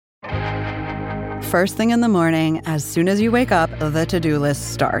First thing in the morning, as soon as you wake up, the to-do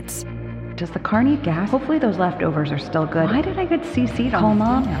list starts. Does the car need gas? Hopefully those leftovers are still good. Why did I get CC'd on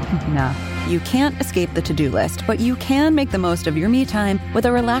Mom? No. You can't escape the to-do list, but you can make the most of your me time with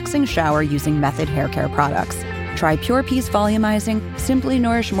a relaxing shower using Method Hair Care products. Try Pure Peace Volumizing, Simply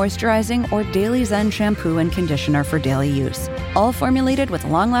Nourish Moisturizing, or Daily Zen Shampoo and Conditioner for daily use. All formulated with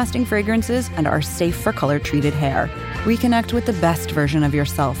long-lasting fragrances and are safe for color-treated hair. Reconnect with the best version of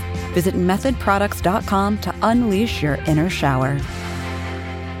yourself. Visit methodproducts.com to unleash your inner shower.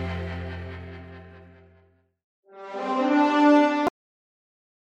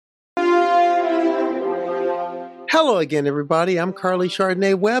 Hello again, everybody. I'm Carly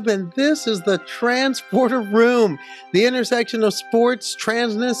Chardonnay Webb, and this is the Transporter Room, the intersection of sports,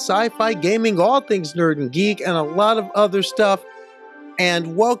 transness, sci-fi, gaming, all things nerd and geek, and a lot of other stuff.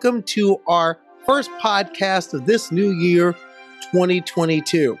 And welcome to our first podcast of this new year,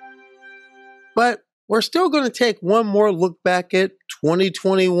 2022. But we're still going to take one more look back at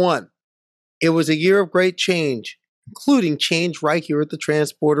 2021. It was a year of great change, including change right here at the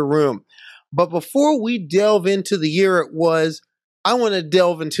Transporter Room. But before we delve into the year it was, I want to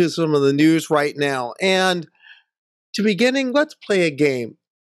delve into some of the news right now. And to beginning, let's play a game.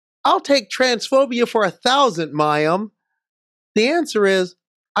 I'll take transphobia for 1,000, Mayim. The answer is,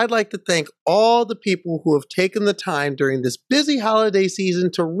 I'd like to thank all the people who have taken the time during this busy holiday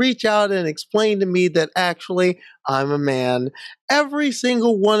season to reach out and explain to me that actually I'm a man. Every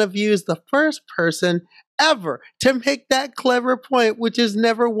single one of you is the first person ever to make that clever point, which has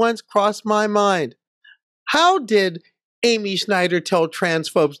never once crossed my mind. How did Amy Schneider tell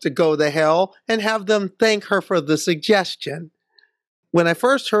transphobes to go to hell and have them thank her for the suggestion? When I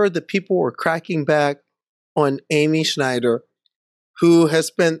first heard that people were cracking back on Amy Schneider, who has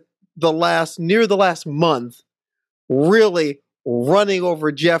spent the last month really running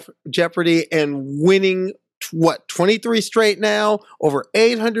over Jeopardy and winning, 23 straight now, over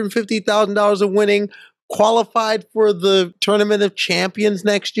 $850,000 of winning, qualified for the Tournament of Champions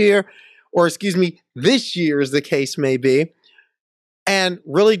next year, or this year as the case may be, and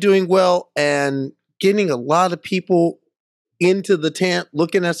really doing well and getting a lot of people into the tent,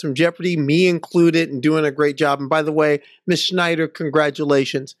 looking at some Jeopardy, me included, and doing a great job. And by the way, Miss Schneider,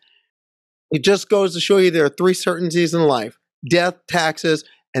 congratulations. It just goes to show you there are three certainties in life: death, taxes,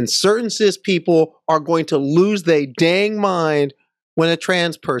 and certain cis people are going to lose their dang mind when a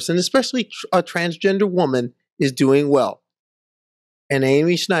trans person, especially a transgender woman, is doing well. And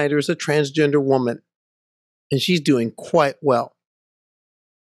Amy Schneider is a transgender woman, and she's doing quite well.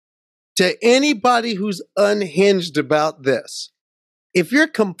 To anybody who's unhinged about this, if you're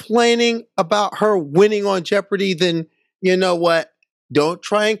complaining about her winning on Jeopardy, then you know what? Don't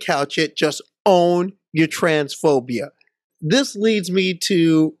try and couch it. Just own your transphobia. This leads me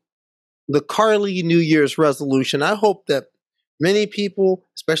to the Carly New Year's resolution. I hope that many people,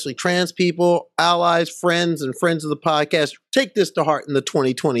 especially trans people, allies, friends, and friends of the podcast, take this to heart in the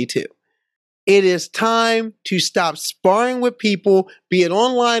 2022. It is time to stop sparring with people, be it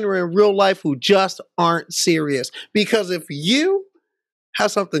online or in real life, who just aren't serious. Because if you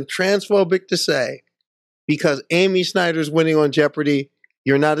have something transphobic to say, because Amy Schneider's winning on Jeopardy,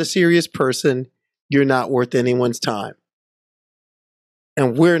 you're not a serious person, you're not worth anyone's time.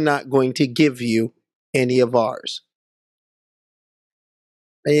 And we're not going to give you any of ours.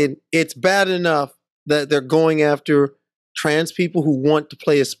 And it's bad enough that they're going after trans people who want to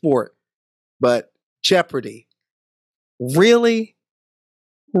play a sport. But Jeopardy, really?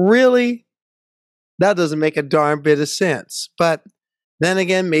 Really? That doesn't make a darn bit of sense. But then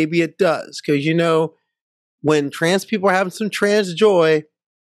again, maybe it does. Because, when trans people are having some trans joy,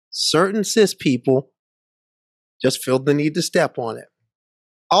 certain cis people just feel the need to step on it.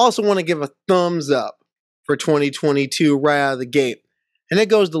 I also want to give a thumbs up for 2022 right out of the gate. And it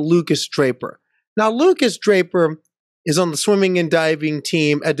goes to Lucas Draper. Now, Lucas Draper is on the swimming and diving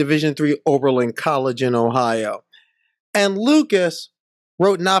team at Division III Oberlin College in Ohio. And Lucas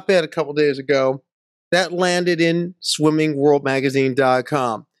wrote an op-ed a couple days ago that landed in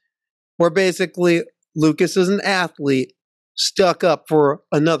swimmingworldmagazine.com, where basically Lucas is an athlete stuck up for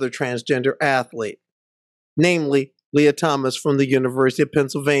another transgender athlete, namely Leah Thomas from the University of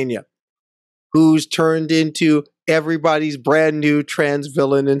Pennsylvania, who's turned into everybody's brand new trans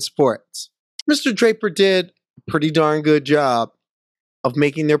villain in sports. Mr. Draper did pretty darn good job of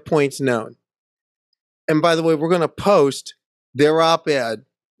making their points known. And by the way, we're going to post their op-ed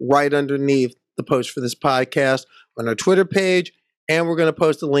right underneath the post for this podcast on our Twitter page, and we're going to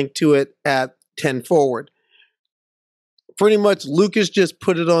post a link to it at 10 Forward. Pretty much, Lucas just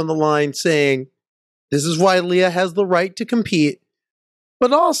put it on the line saying, this is why Leah has the right to compete,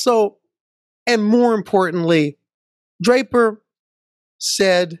 but also And more importantly, Draper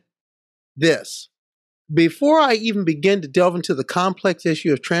said this: before I even begin to delve into the complex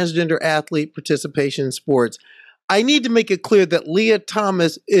issue of transgender athlete participation in sports, I need to make it clear that Lia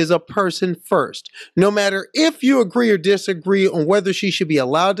Thomas is a person first. No matter if you agree or disagree on whether she should be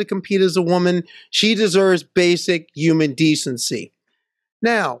allowed to compete as a woman, she deserves basic human decency.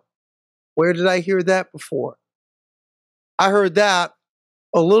 Now, where did I hear that before? I heard that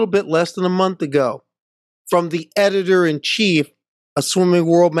a little bit less than a month ago from the editor-in-chief of Swimming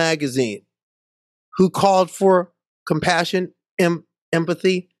World magazine, who called for compassion,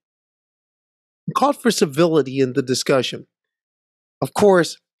 empathy, and called for civility in the discussion. Of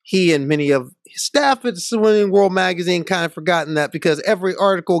course, he and many of his staff at Swimming World magazine kind of forgotten that because every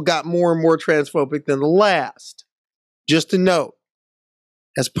article got more and more transphobic than the last. Just a note,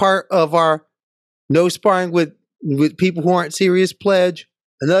 as part of our no sparring with people who aren't serious pledge,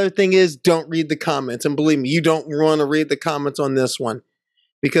 another thing is don't read the comments. And believe me, you don't want to read the comments on this one,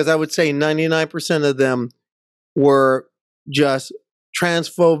 because I would say 99% of them were just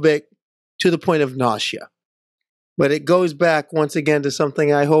transphobic to the point of nausea. But it goes back once again to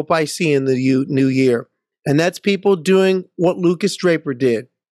something I hope I see in the new year. And that's people doing what Lucas Draper did,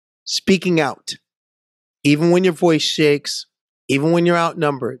 speaking out. Even when your voice shakes, even when you're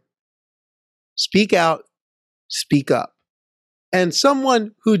outnumbered, speak out, speak up. And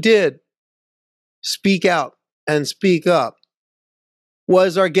someone who did speak out and speak up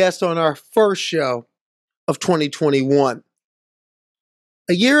was our guest on our first show of 2021.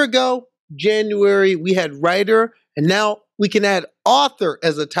 A year ago, January, we had writer, and now we can add author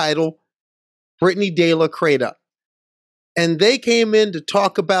as a title, Brittany De La Cretaz. And they came in to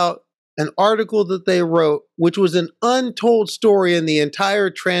talk about an article that they wrote, which was an untold story in the entire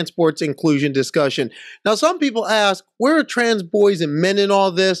transports inclusion discussion. Now, some people ask, where are trans boys and men in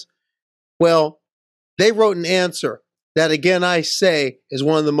all this? Well, they wrote an answer that, again, I say is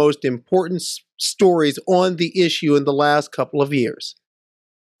one of the most important stories on the issue in the last couple of years.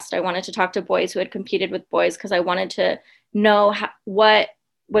 I wanted to talk to boys who had competed with boys because I wanted to know what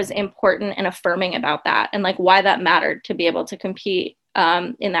was important and affirming about that, and like why that mattered to be able to compete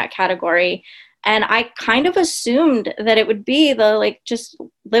in that category. And I kind of assumed that it would be the like just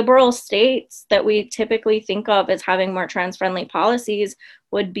liberal states that we typically think of as having more trans-friendly policies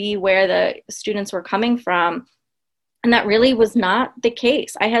would be where the students were coming from. And that really was not the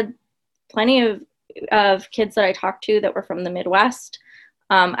case. I had plenty of kids that I talked to that were from the Midwest.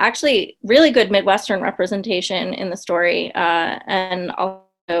 Actually, really good Midwestern representation in the story, and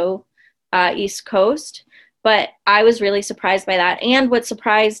also East Coast. But I was really surprised by that. And what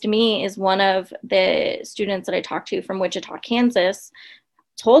surprised me is one of the students that I talked to from Wichita, Kansas,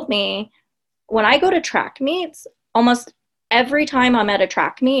 told me, when I go to track meets, almost every time I'm at a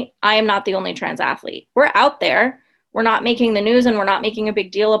track meet, I am not the only trans athlete. We're out there. We're not making the news and we're not making a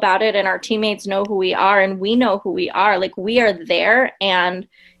big deal about it. And our teammates know who we are and we know who we are. Like, we are there. And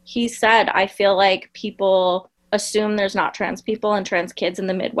he said, I feel like people assume there's not trans people and trans kids in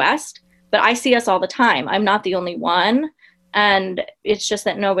the Midwest, but I see us all the time. I'm not the only one. And it's just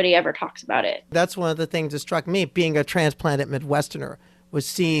that nobody ever talks about it. That's one of the things that struck me, being a transplanted Midwesterner, was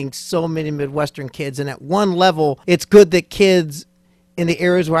seeing so many Midwestern kids. And at one level, it's good that kids in the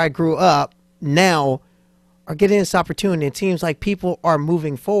areas where I grew up now are getting this opportunity. It seems like people are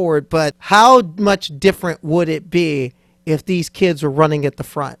moving forward, but how much different would it be if these kids were running at the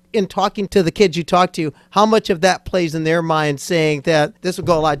front? In talking to the kids you talk to, how much of that plays in their mind, saying that this would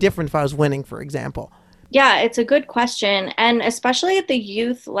go a lot different if I was winning, for example? Yeah, it's a good question. And especially at the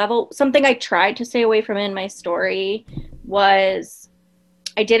youth level, something I tried to stay away from in my story was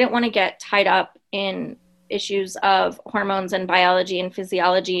I didn't want to get tied up in issues of hormones and biology and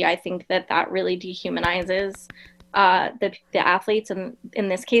physiology. I think that really dehumanizes the athletes, and in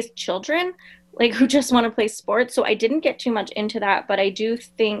this case, children, like, who just want to play sports. So I didn't get too much into that, but I do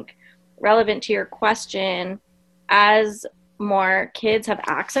think, relevant to your question, as more kids have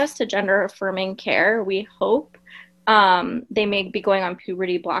access to gender affirming care, we hope they may be going on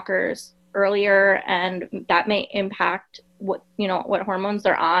puberty blockers earlier, and that may impact what hormones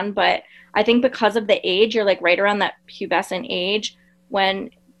they're on. But I think because of the age, you're like right around that pubescent age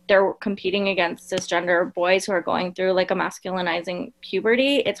when they're competing against cisgender boys who are going through like a masculinizing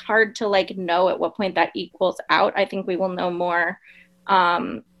puberty. It's hard to like know at what point that equals out. I think we will know more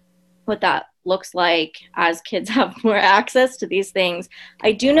what that looks like as kids have more access to these things.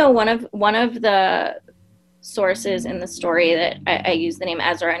 I do know one of the sources in the story that I use the name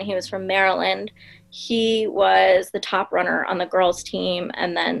Ezra, and he was from Maryland. He was the top runner on the girls team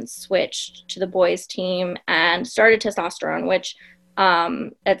and then switched to the boys team and started testosterone, which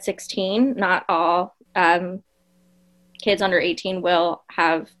at 16. Not all kids under 18 will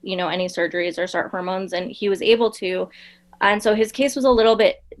have, any surgeries or start hormones, and he was able to. And so his case was a little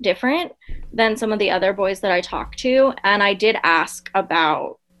bit different than some of the other boys that I talked to. And I did ask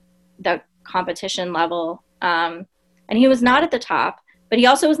about the competition level. And he was not at the top, but he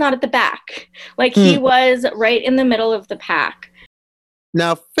also was not at the back. Like he was right in the middle of the pack.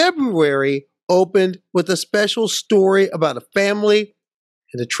 Now, February opened with a special story about a family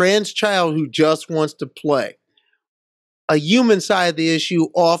and a trans child who just wants to play. A human side of the issue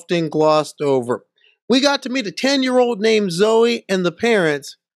often glossed over. We got to meet a 10-year-old named Zoe and the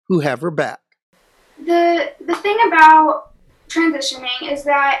parents who have her back. The thing about transitioning is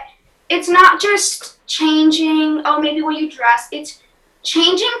that it's not just changing, maybe when you dress. It's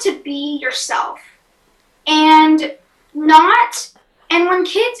changing to be yourself. And when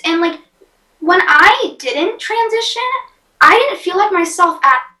kids, and like, when I didn't transition, I didn't feel like myself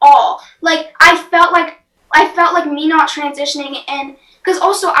at all. Like, I felt like me not transitioning, and because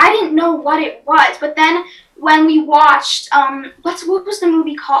also I didn't know what it was. But then when we watched, what was the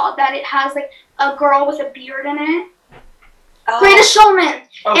movie called that it has like a girl with a beard in it? Greatest Showman.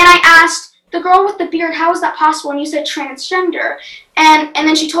 Oh. And I asked the girl with the beard, how is that possible? And you said transgender. And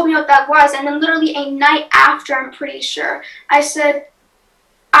then she told me what that was. And then literally a night after, I'm pretty sure, I said,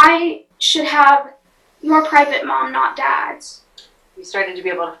 I should have your private mom, not dad's. You started to be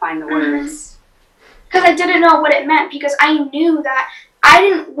able to find the words. Because I didn't know what it meant, because I knew that I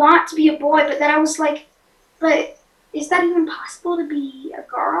didn't want to be a boy, but then I was like, but is that even possible to be a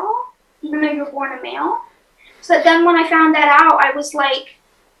girl, even though you're born a male? So then when I found that out, I was like,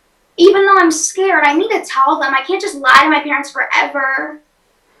 even though I'm scared, I need to tell them. I can't just lie to my parents forever.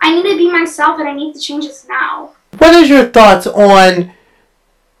 I need to be myself, and I need to change this now. What is your thoughts on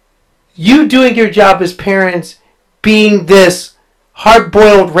you doing your job as parents being this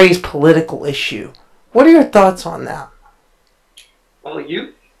hard-boiled race political issue? What are your thoughts on that? Well,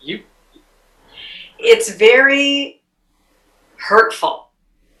 it's very hurtful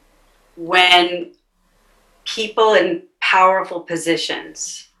when people in powerful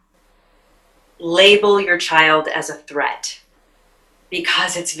positions label your child as a threat,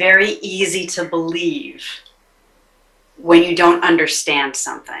 because it's very easy to believe when you don't understand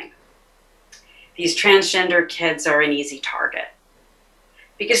something. These transgender kids are an easy target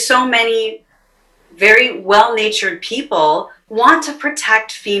because so many very well-natured people want to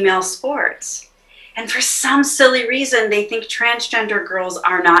protect female sports. And for some silly reason, they think transgender girls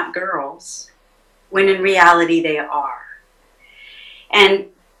are not girls, when in reality they are. And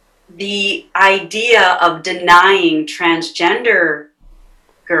the idea of denying transgender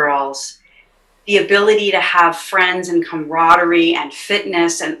girls the ability to have friends and camaraderie and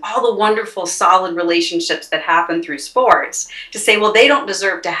fitness and all the wonderful, solid relationships that happen through sports, to say, well, they don't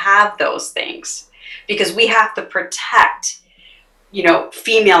deserve to have those things because we have to protect,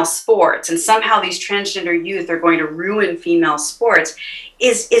 female sports, and somehow these transgender youth are going to ruin female sports,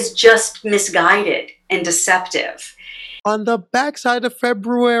 is just misguided and deceptive. On the backside of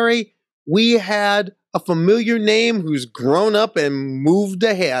February, we had a familiar name who's grown up and moved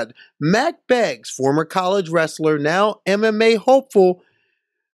ahead. Matt Beggs, former college wrestler, now MMA hopeful,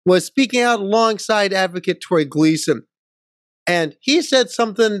 was speaking out alongside advocate Troy Gleason. And he said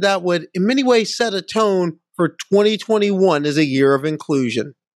something that would in many ways set a tone for 2021 as a year of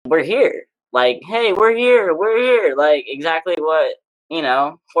inclusion. We're here. Like, hey, we're here. We're here. Like, exactly what,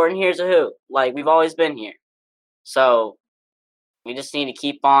 Horton here's a who. Like, we've always been here. So we just need to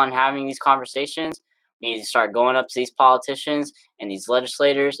keep on having these conversations. We need to start going up to these politicians and these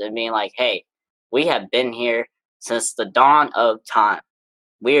legislators and being like, hey, we have been here since the dawn of time.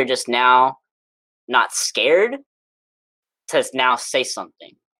 We are just now not scared to now say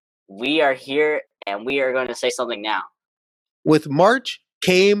something. We are here and we are going to say something now. With March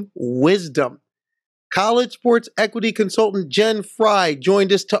came wisdom. College sports equity consultant Jen Fry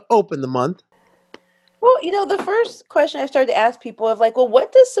joined us to open the month. Well, the first question I started to ask people is like, well,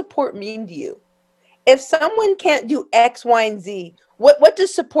 what does support mean to you? If someone can't do X, Y, and Z, what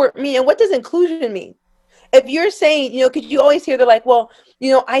does support mean, and what does inclusion mean? If you're saying, because you always hear they're like, well,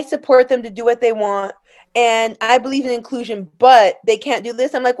 I support them to do what they want, and I believe in inclusion, but they can't do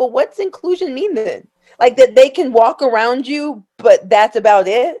this. I'm like, well, what's inclusion mean then? Like that they can walk around you, but that's about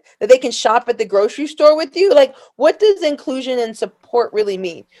it? That they can shop at the grocery store with you? Like, what does inclusion and support really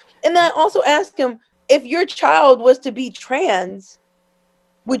mean? And then I also ask them, if your child was to be trans,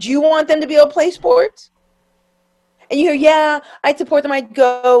 would you want them to be able to play sports? and you hear, yeah, I support them, I'd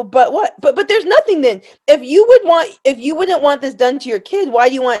go, but what? But there's nothing then. If you wouldn't want this done to your kid, why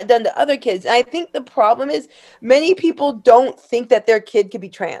do you want it done to other kids? And I think the problem is many people don't think that their kid could be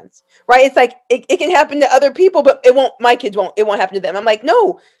trans, right? It's like it can happen to other people, but it won't happen to them. I'm like,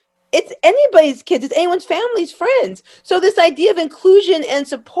 no, it's anybody's kids, it's anyone's family's friends. So this idea of inclusion and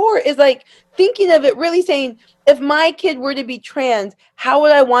support is like thinking of it really saying, if my kid were to be trans, how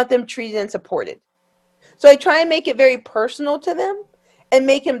would I want them treated and supported? So I try and make it very personal to them and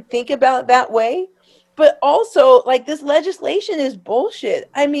make them think about it that way. But also, like, this legislation is bullshit.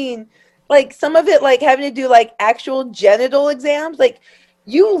 I mean, like, some of it, like, having to do, like, actual genital exams. Like,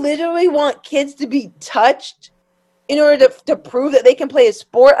 you literally want kids to be touched in order to prove that they can play a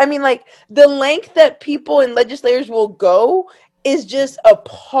sport. I mean, like, the length that people and legislators will go is just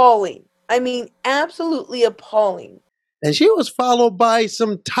appalling. I mean, absolutely appalling. And she was followed by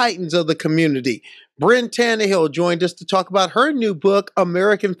some titans of the community. Bryn Tannehill joined us to talk about her new book,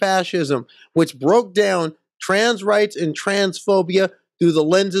 American Fascism, which broke down trans rights and transphobia through the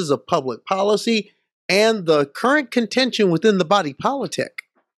lenses of public policy and the current contention within the body politic.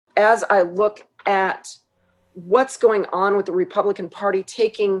 As I look at what's going on with the Republican Party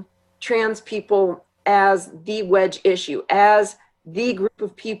taking trans people as the wedge issue, as the group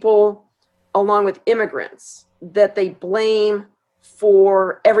of people, along with immigrants, that they blame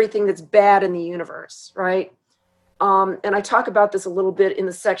for everything that's bad in the universe, right? And I talk about this a little bit in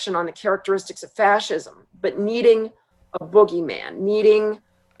the section on the characteristics of fascism, but needing a boogeyman, needing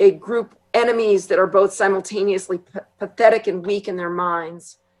a group enemies that are both simultaneously pathetic and weak in their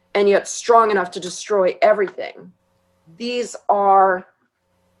minds, and yet strong enough to destroy everything. These are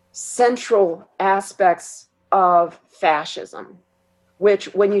central aspects of fascism,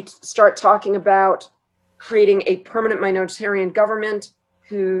 which when you start talking about creating a permanent minoritarian government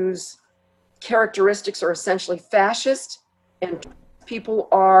whose characteristics are essentially fascist, and people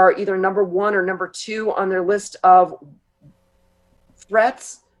are either number one or number two on their list of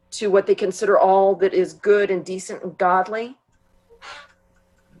threats to what they consider all that is good and decent and godly,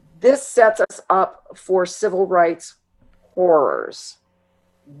 this sets us up for civil rights horrors.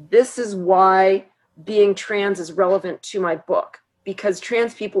 This is why being trans is relevant to my book, because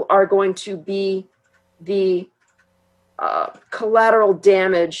trans people are going to be the collateral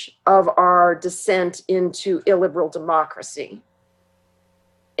damage of our descent into illiberal democracy.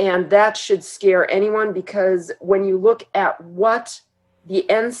 And that should scare anyone, because when you look at what the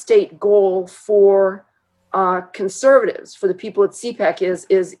end state goal for conservatives, for the people at CPAC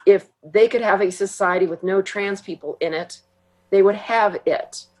is if they could have a society with no trans people in it, they would have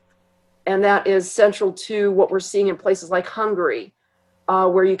it. And that is central to what we're seeing in places like Hungary,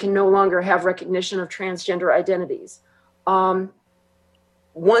 where you can no longer have recognition of transgender identities.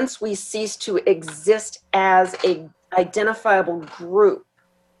 Once we cease to exist as a identifiable group,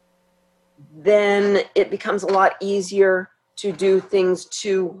 then it becomes a lot easier to do things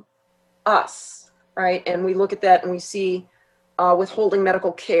to us, right? And we look at that and we see withholding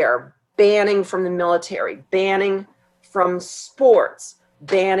medical care, banning from the military, banning from sports,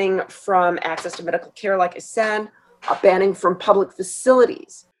 banning from access to medical care, like I said, banning from public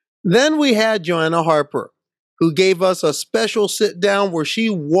facilities. Then we had Joanna Harper, who gave us a special sit down where she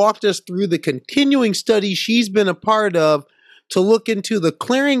walked us through the continuing study she's been a part of to look into the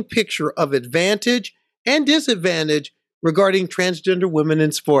clearing picture of advantage and disadvantage regarding transgender women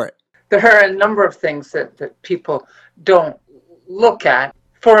in sport. There are a number of things that people don't look at.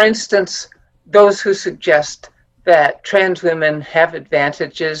 For instance, those who suggest that trans women have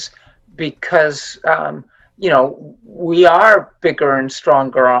advantages because, we are bigger and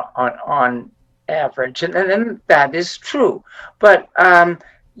stronger on average. And that is true. But,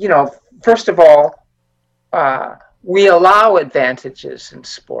 first of all, we allow advantages in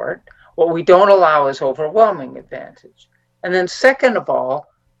sport. What we don't allow is overwhelming advantage. And then second of all,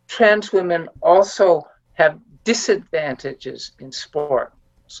 trans women also have disadvantages in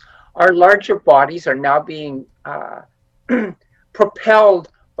sports. Our larger bodies are now being propelled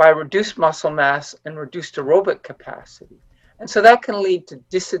by reduced muscle mass and reduced aerobic capacity. And so that can lead to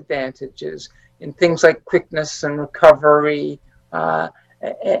disadvantages in things like quickness and recovery,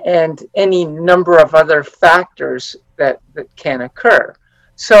 and any number of other factors that can occur.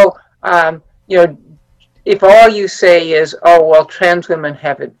 So, if all you say is, oh, well, trans women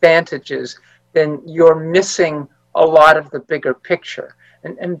have advantages, then you're missing a lot of the bigger picture.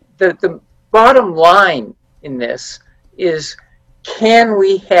 And the bottom line in this is, can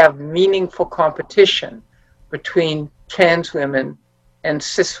we have meaningful competition between trans women and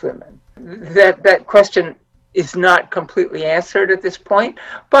cis women? That question is not completely answered at this point,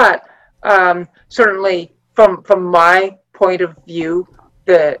 but certainly from my point of view,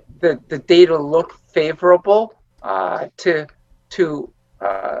 the data look favorable to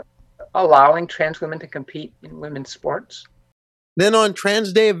allowing trans women to compete in women's sports. Then on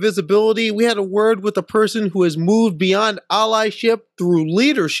Trans Day of Visibility, we had a word with a person who has moved beyond allyship through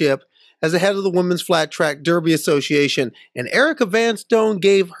leadership as the head of the Women's Flat Track Derby Association. And Erica Vanstone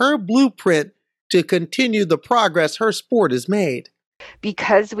gave her blueprint to continue the progress her sport has made.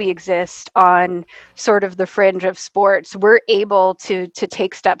 Because we exist on sort of the fringe of sports, we're able to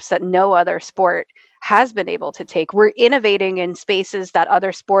take steps that no other sport has been able to take. We're innovating in spaces that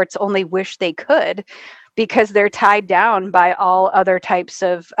other sports only wish they could, because they're tied down by all other types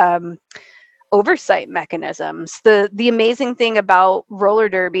of oversight mechanisms. The amazing thing about roller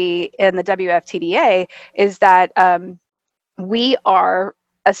derby and the WFTDA is that we are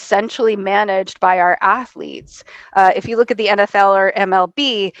essentially managed by our athletes. If you look at the NFL or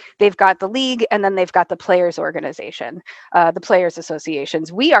MLB, they've got the league and then they've got the players organization, the players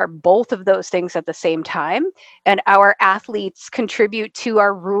associations. We are both of those things at the same time, and our athletes contribute to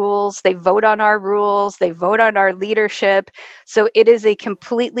our rules. They vote on our rules. They vote on our leadership. So it is a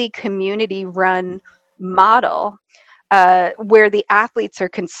completely community-run model. Where the athletes are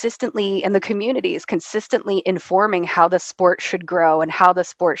consistently, and the community is consistently informing how the sport should grow and how the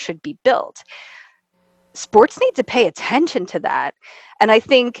sport should be built. Sports need to pay attention to that. And I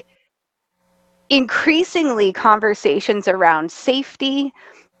think increasingly conversations around safety,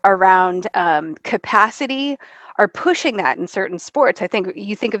 around capacity, are pushing that in certain sports. I think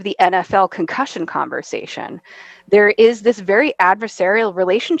you think of the NFL concussion conversation. There is this very adversarial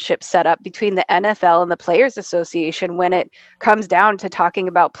relationship set up between the NFL and the Players Association when it comes down to talking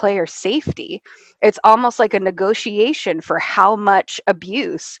about player safety. It's almost like a negotiation for how much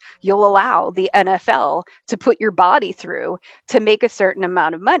abuse you'll allow the NFL to put your body through to make a certain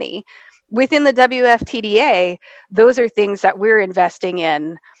amount of money. Within the WFTDA, those are things that we're investing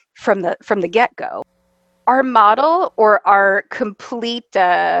in from the get-go. Our model, or our complete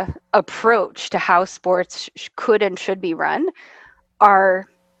approach to how sports could and should be run, are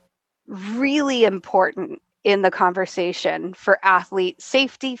really important in the conversation for athlete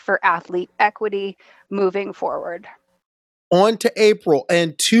safety, for athlete equity moving forward. On to April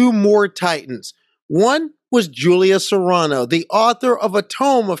and two more titans. One was Julia Serrano, the author of a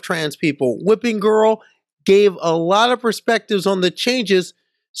tome of trans people. Whipping Girl gave a lot of perspectives on the changes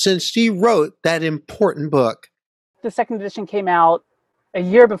since she wrote that important book. The second edition came out a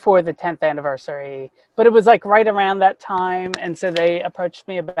year before the 10th anniversary, but it was like right around that time. And so they approached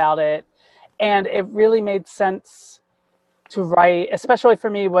me about it. And it really made sense to write, especially for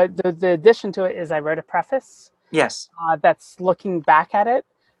me, what the addition to it is I wrote a preface. Yes. That's looking back at it,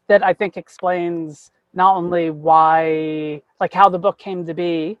 that I think explains not only why, like how the book came to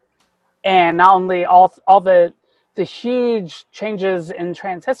be, and not only all the huge changes in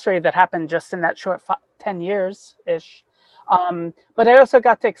trans history that happened just in that short 10 years-ish. But I also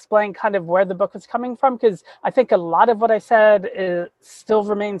got to explain kind of where the book was coming from, because I think a lot of what I said still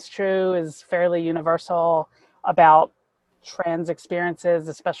remains true, is fairly universal about trans experiences,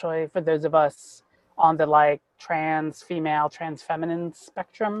 especially for those of us on the like trans female, trans feminine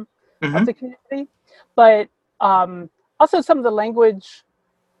spectrum of the community. But also some of the language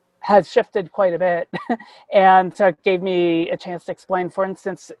has shifted quite a bit and gave me a chance to explain. For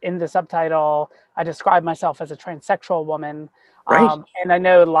instance, in the subtitle, I describe myself as a transsexual woman. Right. And I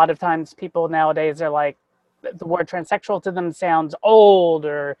know a lot of times people nowadays are like, the word transsexual to them sounds old,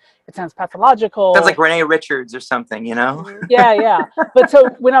 or it sounds pathological. Sounds like Renee Richards or something, you know? Yeah. But so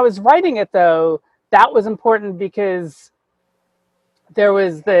when I was writing it though, that was important because there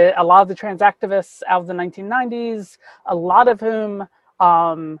was a lot of the trans activists out of the 1990s, a lot of whom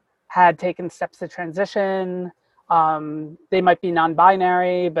had taken steps to transition. They might be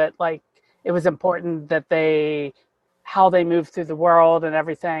non-binary, but like it was important that how they moved through the world and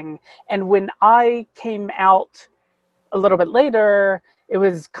everything. And when I came out a little bit later, it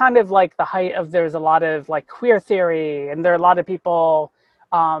was kind of like the height of, there's a lot of like queer theory, and there are a lot of people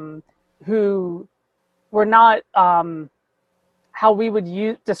who were not how we would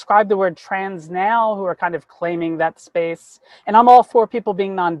describe the word trans now, who are kind of claiming that space. And I'm all for people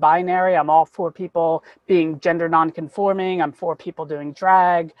being non-binary. I'm all for people being gender non-conforming. I'm for people doing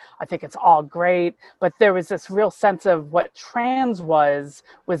drag. I think it's all great. But there was this real sense of what trans was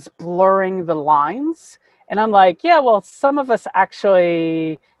blurring the lines. And I'm like, yeah, well, some of us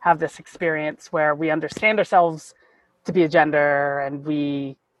actually have this experience where we understand ourselves to be a gender and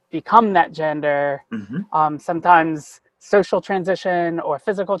we become that gender. Sometimes social transition or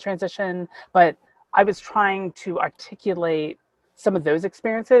physical transition, but I was trying to articulate some of those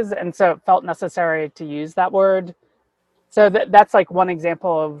experiences, and so it felt necessary to use that word. So that's like one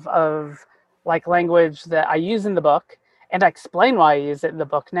example of like language that I use in the book, and I explain why I use it in the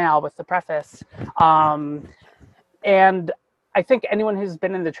book now with the preface. And I think anyone who's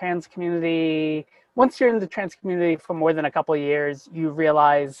been in the trans community, once you're in the trans community for more than a couple of years, you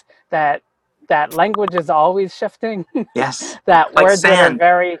realize that language is always shifting. Yes. That Like words that are sand.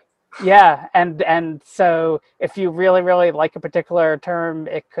 very, yeah. And so if you really, really like a particular term,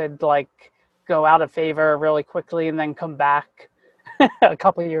 it could like go out of favor really quickly and then come back a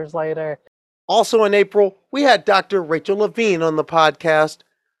couple of years later. Also in April, we had Dr. Rachel Levine on the podcast,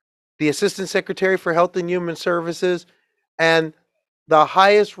 the Assistant Secretary for Health and Human Services, and the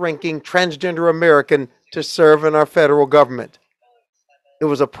highest ranking transgender American to serve in our federal government. It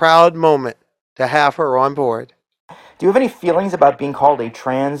was a proud moment to have her on board. Do you have any feelings about being called a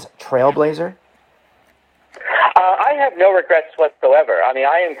trans trailblazer? I have no regrets whatsoever. I mean,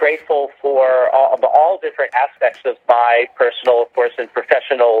 I am grateful for all different aspects of my personal, of course, and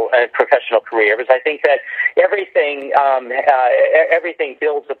professional career, because I think that everything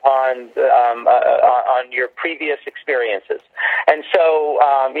builds upon on your previous experiences. And so,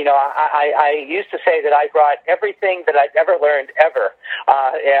 I used to say that I brought everything that I've ever learned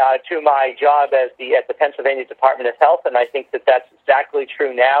to my job at the Pennsylvania Department of Health, and I think that that's exactly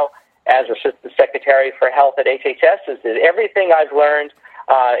true now. As Assistant Secretary for Health at HHS, is that everything I've learned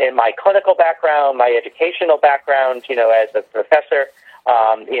in my clinical background, my educational background, as a professor,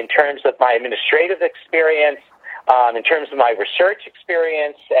 in terms of my administrative experience, in terms of my research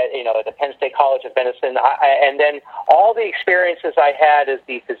experience at the Penn State College of Medicine, and then all the experiences I had as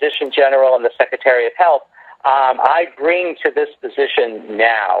the Physician General and the Secretary of Health, I bring to this position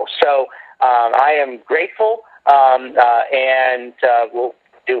now. So I am grateful and will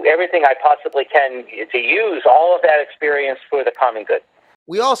do everything I possibly can to use all of that experience for the common good.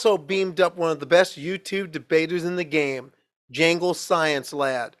 We also beamed up one of the best YouTube debaters in the game, Jangles Science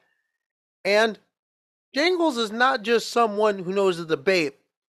Lad. And Jangles is not just someone who knows the debate,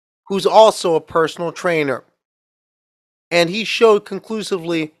 who's also a personal trainer. And he showed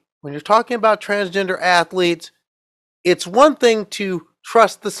conclusively, when you're talking about transgender athletes, it's one thing to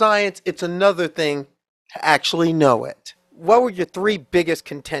trust the science, it's another thing to actually know it. What were your three biggest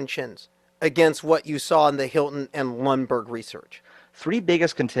contentions against what you saw in the Hilton and Lundberg research? Three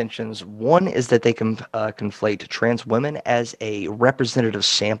biggest contentions. One is that they conflate trans women as a representative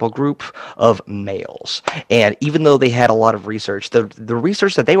sample group of males. And even though they had a lot of research, the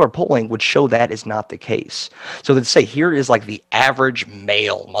research that they were pulling would show that is not the case. So they'd say, here is like the average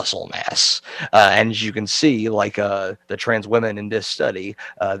male muscle mass. And as you can see, like the trans women in this study,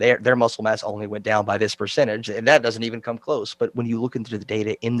 their muscle mass only went down by this percentage. And that doesn't even come close. But when you look into the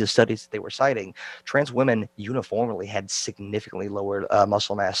data in the studies that they were citing, trans women uniformly had significantly lower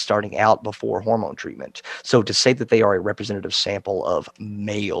muscle mass starting out before hormone treatment. So to say that they are a representative sample of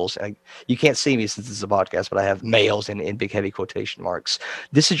males, you can't see me since this is a podcast, but I have males in big heavy quotation marks.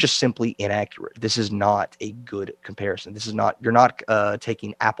 This is just simply inaccurate. This is not a good comparison. This is not, you're not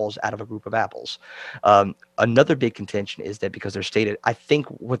taking apples out of a group of apples. Another big contention is that because they're stated, I think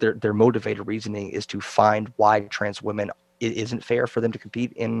what their motivated reasoning is to find why trans women it isn't fair for them to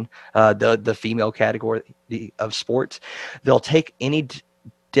compete in the female category of sports. They'll take any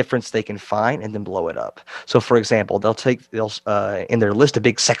difference they can find and then blow it up. So, for example, they'll in their list of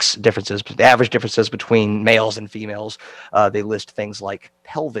big sex differences, the average differences between males and females, they list things like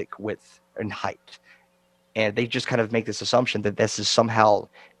pelvic width and height. And they just kind of make this assumption that this somehow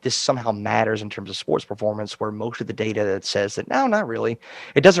matters in terms of sports performance, where most of the data that says that, no, not really.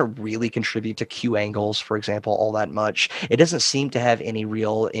 It doesn't really contribute to Q angles, for example, all that much. It doesn't seem to have any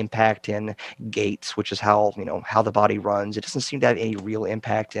real impact in gaits, which is how the body runs. It doesn't seem to have any real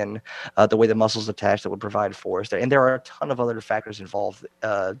impact in the way the muscles attach that would provide force. And there are a ton of other factors involved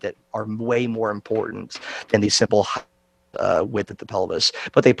that are way more important than the simple width of the pelvis.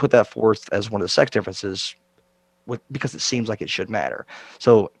 But they put that forth as one of the sex differences because it seems like it should matter.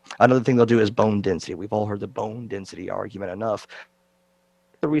 So another thing they'll do is bone density. We've all heard the bone density argument enough.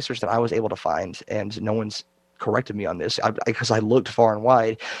 The research that I was able to find, and no one's corrected me on this because I looked far and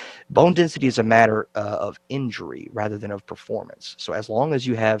wide, bone density is a matter of injury rather than of performance. So as long as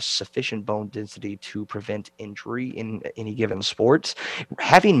you have sufficient bone density to prevent injury in any given sport,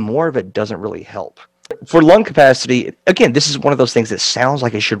 having more of it doesn't really help. for lung capacity, again, this is one of those things that sounds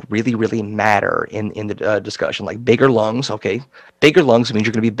like it should really, really matter in the discussion. Like bigger lungs, okay, bigger lungs means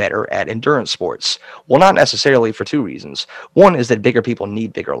you're going to be better at endurance sports. Well, not necessarily, for two reasons. One is that bigger people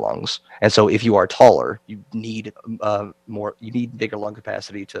need bigger lungs, and so if you are taller, you need you need bigger lung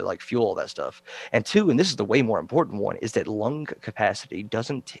capacity to like fuel all that stuff. And two, and this is the way more important one, is that lung capacity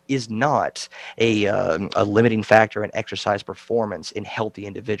is not a limiting factor in exercise performance in healthy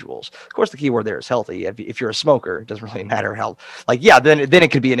individuals. Of course, the key word there is healthy. If you're a smoker, it doesn't really matter how. Then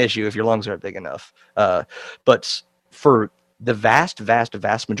it could be an issue if your lungs aren't big enough. But for the vast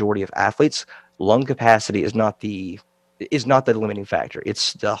majority of athletes, lung capacity is not the limiting factor.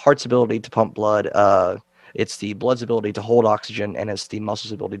 It's the heart's ability to pump blood. It's the blood's ability to hold oxygen, and it's the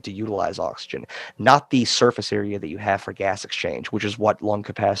muscle's ability to utilize oxygen, not the surface area that you have for gas exchange, which is what lung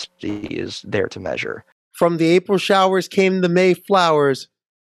capacity is there to measure. From the April showers came the May flowers,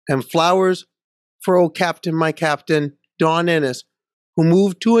 and flowers for old captain, my captain, Don Ennis, who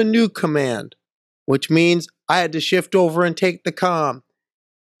moved to a new command, which means I had to shift over and take the comm.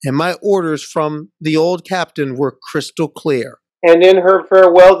 And my orders from the old captain were crystal clear. And in her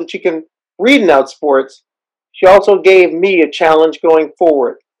farewell that you can read in Outsports, she also gave me a challenge going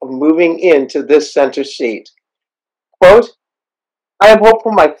forward of moving into this center seat. Quote, I am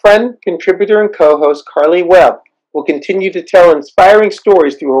hopeful my friend, contributor, and co-host Carly Webb will continue to tell inspiring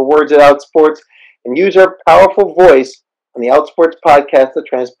stories through her words at Outsports and use her powerful voice on the Outsports podcast, The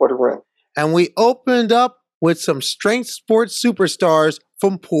Transporter Room. And we opened up with some strength sports superstars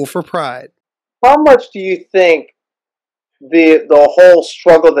from Pool for Pride. How much do you think the whole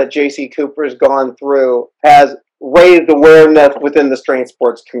struggle that J.C. Cooper has gone through has raised awareness within the strength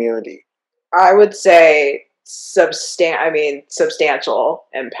sports community? I would say substantial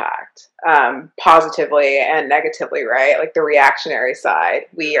impact, positively and negatively, right? Like the reactionary side,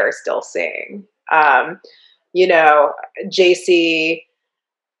 we are still seeing. JC,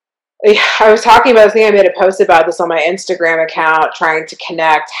 I was talking about, I think I made a post about this on my Instagram account, trying to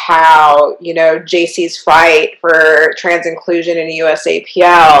connect how, JC's fight for trans inclusion in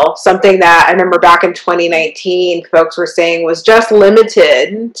USAPL, something that I remember back in 2019, folks were saying was just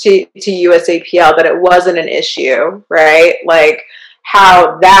limited to USAPL, that it wasn't an issue, right? Like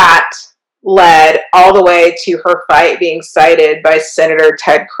how that led all the way to her fight being cited by Senator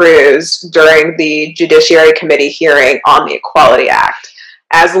Ted Cruz during the Judiciary Committee hearing on the Equality Act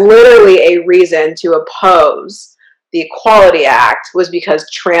as literally a reason to oppose the Equality Act, was because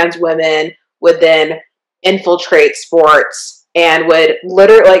trans women would then infiltrate sports and would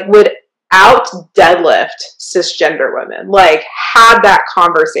out deadlift cisgender women. Like, had that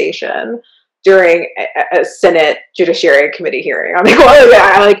conversation during a Senate Judiciary Committee hearing on the Equality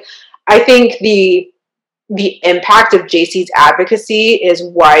Act. I think the impact of JC's advocacy is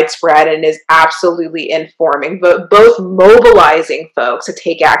widespread and is absolutely informing, but both mobilizing folks to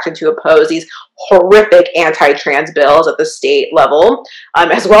take action to oppose these horrific anti-trans bills at the state level,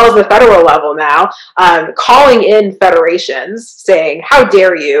 as well as the federal level now, calling in federations saying, how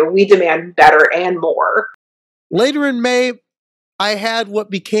dare you, we demand better and more. Later in May, I had what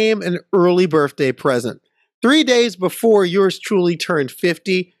became an early birthday present. 3 days before yours truly turned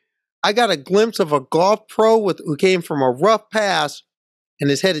 50, I got a glimpse of a golf pro who came from a rough past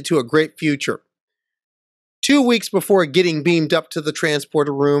and is headed to a great future. 2 weeks before getting beamed up to the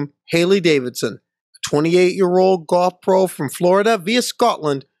transporter room, Haley Davidson, a 28-year-old golf pro from Florida via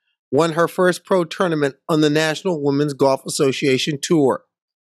Scotland, won her first pro tournament on the National Women's Golf Association Tour.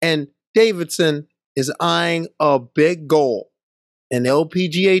 And Davidson is eyeing a big goal, an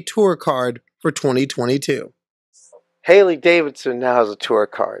LPGA Tour card for 2022. Haley Davidson now has a tour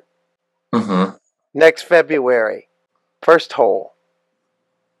card. Mm-hmm. Next February, first hole.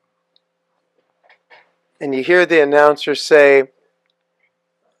 And you hear the announcer say,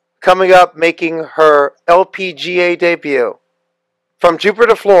 coming up, making her LPGA debut from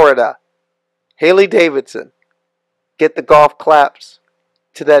Jupiter, Florida, Haley Davidson. Get the golf claps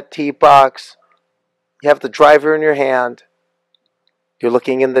to that tee box. You have the driver in your hand. You're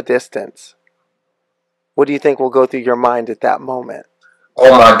looking in the distance. What do you think will go through your mind at that moment?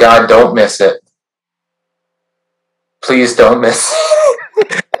 Oh my God, don't miss it. Please don't miss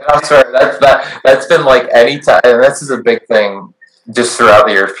it. I'm sorry, that's been like any time, and this is a big thing just throughout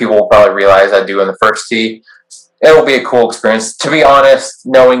the year. People will probably realize I do in the first tee. It'll be a cool experience. To be honest,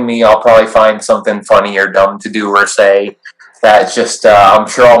 knowing me, I'll probably find something funny or dumb to do or say. That's just, I'm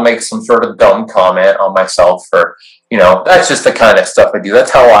sure I'll make some sort of dumb comment on myself, or, that's just the kind of stuff I do.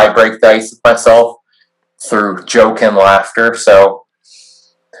 That's how I break the ice with myself, through joke and laughter. So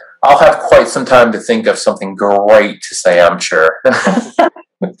I'll have quite some time to think of something great to say, I'm sure.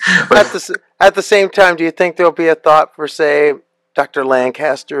 At the same time, do you think there'll be a thought for, say, Dr.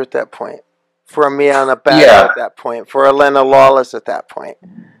 Lancaster at that point, for a Miana Battle at that point, for Elena Lawless at that point?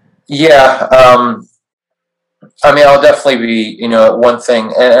 Yeah, I mean, I'll definitely be, one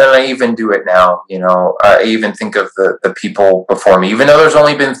thing, and I even do it now, I even think of the people before me, even though there's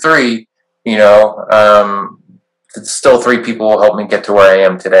only been 3, it's still 3 people who helped me get to where I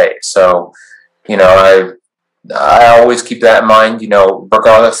am today. So, I always keep that in mind,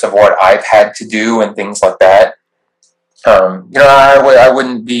 regardless of what I've had to do and things like that. I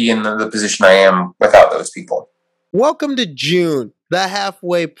wouldn't be in the position I am without those people. Welcome to June, the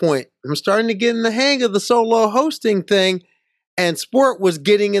halfway point. I'm starting to get in the hang of the solo hosting thing, and sport was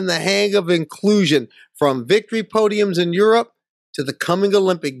getting in the hang of inclusion, from victory podiums in Europe to the coming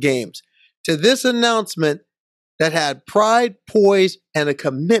Olympic Games, to this announcement that had pride, poise, and a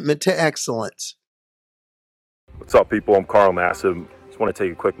commitment to excellence. What's up, people? I'm Carl Nassib. Just want to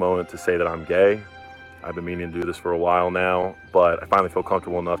take a quick moment to say that I'm gay. I've been meaning to do this for a while now, but I finally feel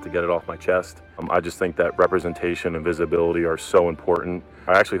comfortable enough to get it off my chest. I just think that representation and visibility are so important.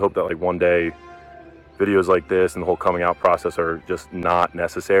 I actually hope that one day videos like this and the whole coming out process are just not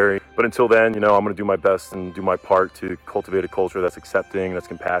necessary. But until then, I'm going to do my best and do my part to cultivate a culture that's accepting, that's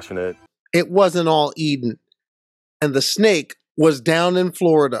compassionate. It wasn't all Eden, and the snake was down in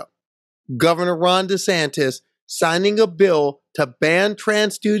Florida. Governor Ron DeSantis signing a bill to ban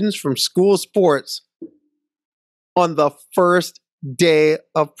trans students from school sports on the first day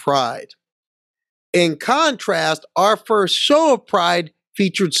of Pride. In contrast, our first show of Pride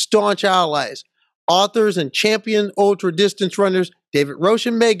featured staunch allies, authors and champion ultra distance runners David Roche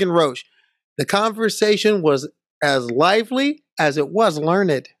and Megan Roche. The conversation was as lively as it was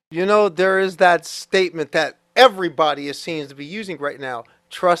learned. There is that statement that everybody seems to be using right now,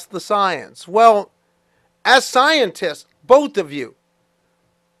 trust the science. Well, as scientists, both of you,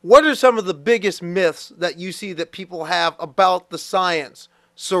 what are some of the biggest myths that you see that people have about the science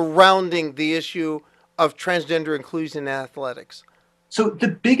surrounding the issue of transgender inclusion in athletics? So the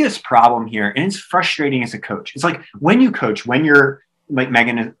biggest problem here, and it's frustrating as a coach, it's like when you coach, when you're like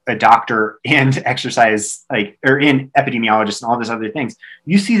Megan, a doctor and exercise, or in epidemiologist and all these other things,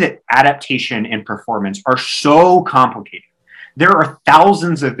 you see that adaptation and performance are so complicated. There are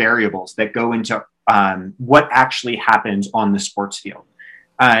thousands of variables that go into what actually happens on the sports field.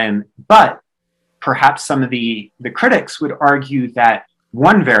 But perhaps some of the critics would argue that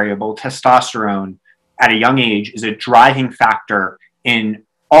one variable, testosterone, at a young age is a driving factor in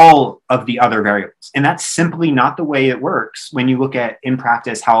all of the other variables. And that's simply not the way it works when you look at, in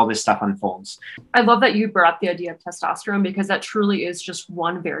practice, how all this stuff unfolds. I love that you brought up the idea of testosterone, because that truly is just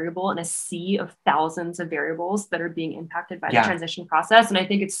one variable in a sea of thousands of variables that are being impacted by the transition process. And I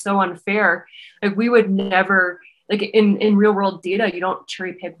think it's so unfair. We would never... in real world data, you don't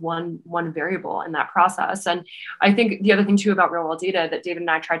cherry pick one variable in that process. And I think the other thing too about real world data that David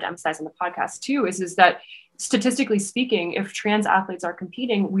and I tried to emphasize in the podcast too is that statistically speaking, if trans athletes are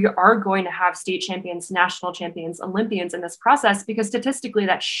competing, we are going to have state champions, national champions, Olympians in this process, because statistically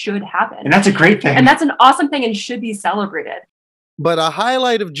that should happen. And that's a great thing. And that's an awesome thing and should be celebrated. But a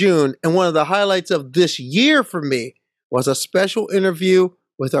highlight of June, and one of the highlights of this year for me, was a special interview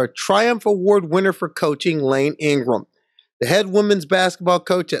with our Triumph Award winner for coaching, Lane Ingram. The head women's basketball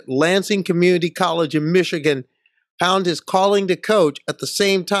coach at Lansing Community College in Michigan found his calling to coach at the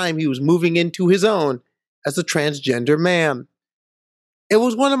same time he was moving into his own as a transgender man. It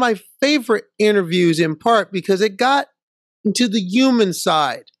was one of my favorite interviews, in part because it got into the human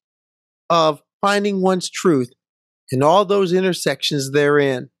side of finding one's truth and all those intersections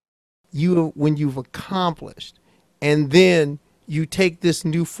therein. When you've accomplished, and then you take this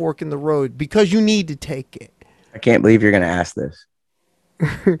new fork in the road because you need to take it. I can't believe you're going to ask this.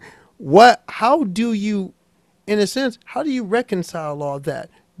 How do you, in a sense, how do you reconcile all that?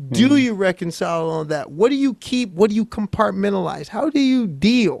 Do you reconcile all that? What do you keep? What do you compartmentalize? How do you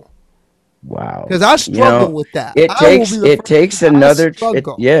deal? Wow. Because I struggle with that. It takes another,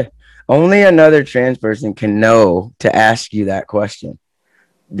 only another trans person can know to ask you that question.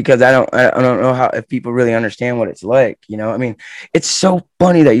 Because I don't know if people really understand what it's like, I mean, it's so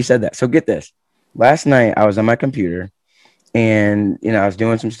funny that you said that. So get this. Last night I was on my computer and, I was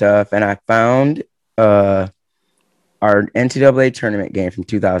doing some stuff and I found our NCAA tournament game from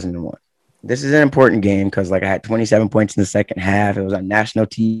 2001. This is an important game because I had 27 points in the second half. It was on national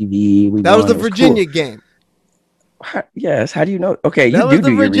TV. That was the Virginia game. Yes. How do you know? Okay. You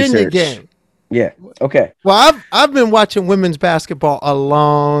do your research. Game. Yeah. Okay. Well, I've been watching women's basketball a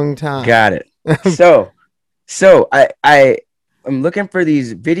long time. Got it. So I I'm looking for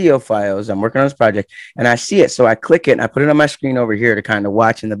these video files. I'm working on this project and I see it. So I click it and I put it on my screen over here to kind of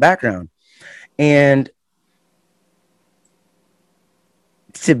watch in the background. And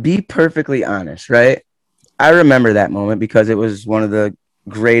to be perfectly honest, right? I remember that moment because it was one of the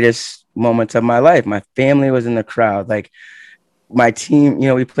greatest moments of my life. My family was in the crowd. Like my team,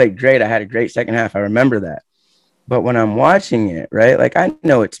 we played great. I had a great second half. I remember that. But when I'm watching it, right? Like I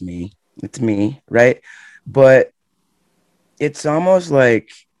know it's me, right? But it's almost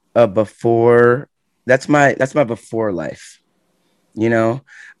like a before. That's my before life, And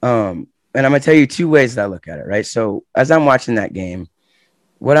I'm gonna tell you two ways that I look at it, right? So as I'm watching that game,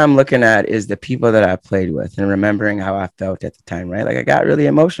 what I'm looking at is the people that I played with and remembering how I felt at the time, right? Like I got really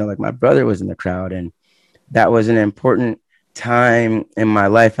emotional. Like my brother was in the crowd, and that was an important time in my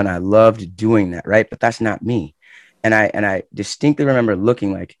life, and I loved doing that, right? But that's not me. And I distinctly remember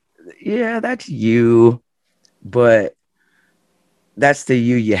looking like, yeah, that's you, but that's the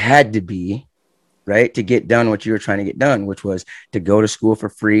you had to be, right? To get done what you were trying to get done, which was to go to school for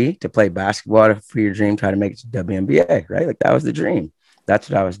free, to play basketball for your dream, try to make it to WNBA, right? Like that was the dream. That's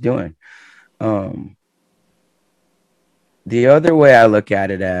what I was doing. The other way I look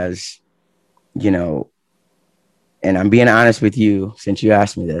at it as, and I'm being honest with you, since you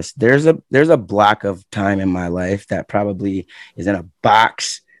asked me this, there's a block of time in my life that probably is in a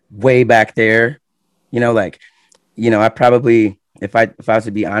box way back there. I probably, if I was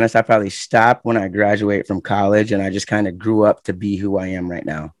to be honest, I probably stopped when I graduate from college and I just kind of grew up to be who I am right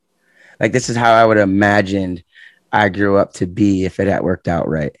now. Like this is how I would have imagined I grew up to be if it had worked out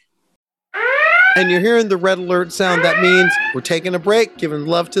right. And you're hearing the red alert sound. That means we're taking a break, giving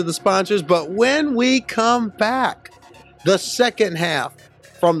love to the sponsors. But when we come back, the second half,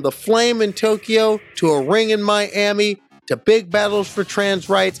 from the flame in Tokyo to a ring in Miami to big battles for trans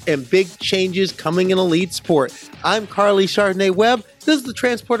rights and big changes coming in elite sport. I'm Carly Chardonnay Webb. This is the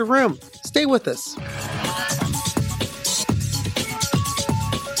Transporter Room. Stay with us.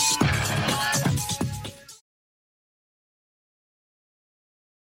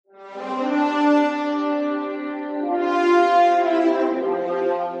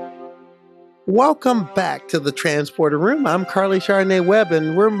 Welcome back to the Transporter Room. I'm Carly Chardonnay Webb,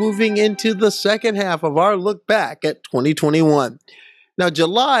 and we're moving into the second half of our look back at 2021. Now,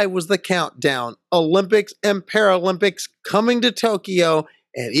 July was the countdown. Olympics and Paralympics coming to Tokyo,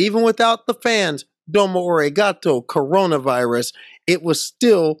 and even without the fans, domo arigato, coronavirus, it was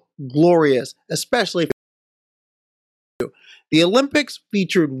still glorious, especially the Olympics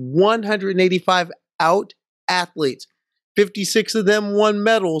featured 185 out athletes. 56 of them won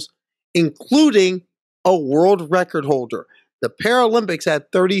medals, including a world record holder. The Paralympics had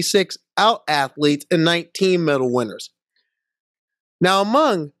 36 out athletes and 19 medal winners. Now,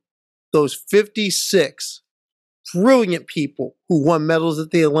 among those 56 brilliant people who won medals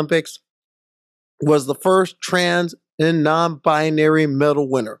at the Olympics was the first trans and non-binary medal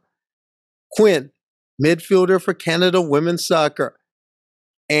winner, Quinn, midfielder for Canada women's soccer.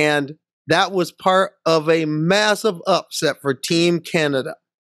 And that was part of a massive upset for Team Canada.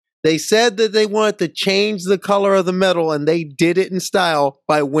 They said that they wanted to change the color of the medal, and they did it in style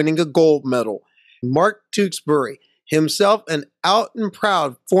by winning a gold medal. Mark Tewksbury, himself an out and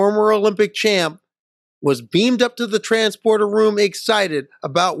proud former Olympic champ, was beamed up to the transporter room excited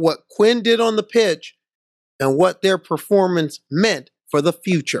about what Quinn did on the pitch and what their performance meant for the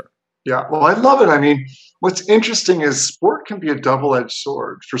future. Yeah, well, I love it. I mean, what's interesting is sport can be a double-edged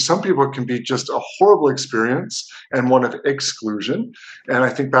sword. For some people, it can be just a horrible experience and one of exclusion. And I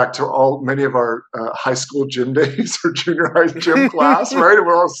think back to many of our high school gym days or junior high gym class, right? And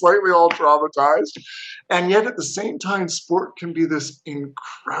we're all slightly traumatized. And yet at the same time, sport can be this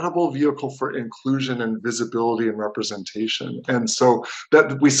incredible vehicle for inclusion and visibility and representation. And so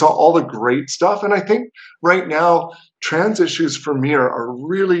that we saw all the great stuff. And I think right now, trans issues for me are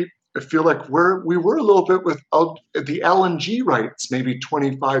really, I feel like we were a little bit without the LNG rights maybe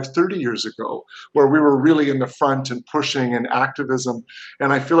 25, 30 years ago, where we were really in the front and pushing and activism.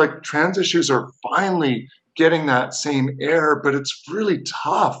 And I feel like trans issues are finally getting that same air, but it's really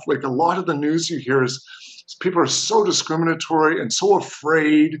tough. Like a lot of the news you hear is people are so discriminatory and so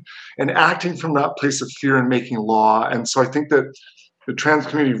afraid and acting from that place of fear and making law. And so I think that the trans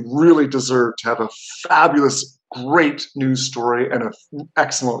community really deserved to have a fabulous, great news story and an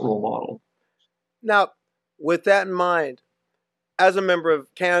excellent role model. Now, with that in mind, as a member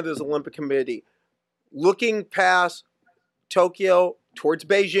of Canada's Olympic Committee, looking past Tokyo towards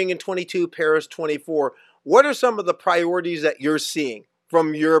Beijing in 22, Paris 24, what are some of the priorities that you're seeing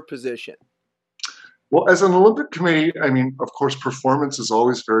from your position? Well, as an Olympic committee, I mean, of course, performance is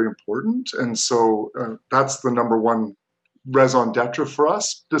always very important. And so that's the number one raison d'etre for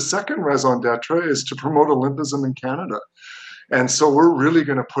us. The second raison d'etre is to promote Olympism in Canada. And so we're really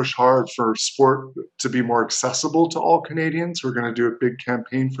going to push hard for sport to be more accessible to all Canadians. We're going to do a big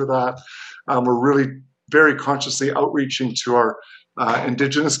campaign for that. We're really very consciously outreaching to our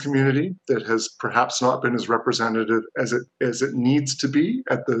Indigenous community that has perhaps not been as representative as it needs to be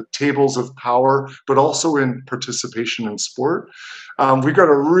at the tables of power, but also in participation in sport. We've got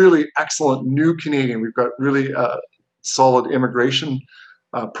a really excellent new Canadian. We've got really solid immigration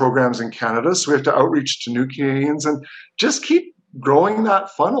programs in Canada. So we have to outreach to new Canadians and just keep growing that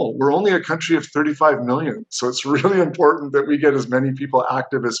funnel. We're only a country of 35 million. So it's really important that we get as many people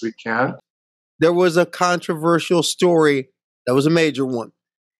active as we can. There was a controversial story that was a major one.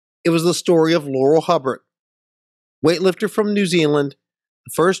 It was the story of Laurel Hubbard, weightlifter from New Zealand,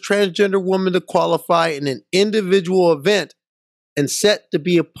 the first transgender woman to qualify in an individual event and set to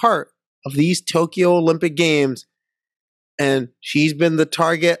be a part of these Tokyo Olympic Games. And she's been the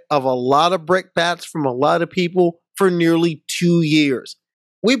target of a lot of brickbats from a lot of people for nearly 2 years.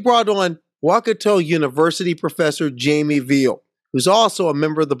 We brought on Waikato University professor Jamie Veal, who's also a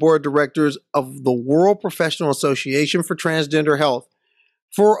member of the board of directors of the World Professional Association for Transgender Health,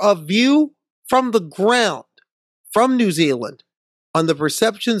 for a view from the ground from New Zealand on the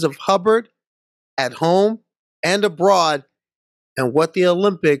perceptions of Hubbard at home and abroad and what the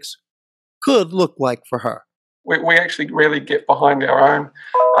Olympics could look like for her. We actually really get behind our own.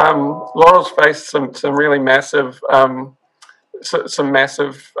 Laurel's faced some really massive, I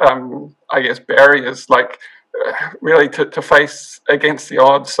guess, barriers, like really to face against the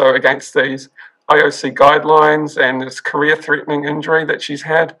odds, so against these IOC guidelines and this career-threatening injury that she's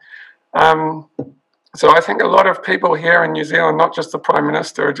had. So I think a lot of people here in New Zealand, not just the Prime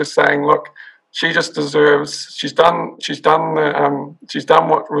Minister, are just saying, look, she just deserves. She's done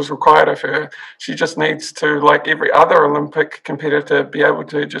what was required of her. She just needs to, like every other Olympic competitor, be able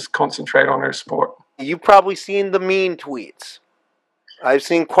to just concentrate on her sport. You've probably seen the mean tweets. I've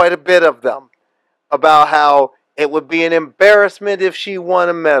seen quite a bit of them about how it would be an embarrassment if she won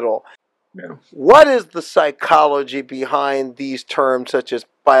a medal. Yeah. What is the psychology behind these terms such as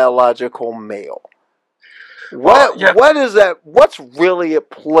biological male? What is that? What's really at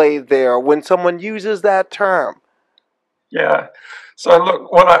play there when someone uses that term? Yeah. So look,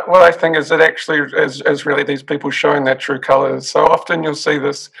 what I think is it actually is really these people showing their true colours. So often you'll see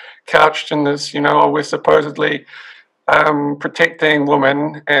this couched in this, we're supposedly protecting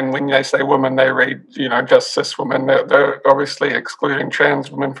women, and when they say women, they read, just cis women. They're obviously excluding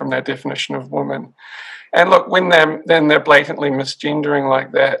trans women from their definition of woman. And look, when they're blatantly misgendering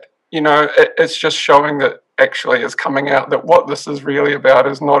like that, it's just showing that actually is coming out that what this is really about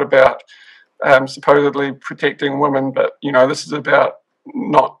is not about supposedly protecting women, but this is about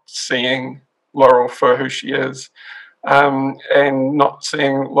not seeing Laurel for who she is. And not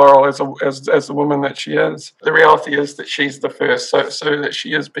seeing Laurel as the woman that she is. The reality is that she's the first, so that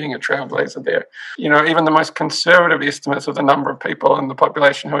she is being a trailblazer there. Even the most conservative estimates of the number of people in the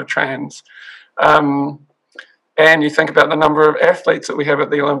population who are trans, and you think about the number of athletes that we have at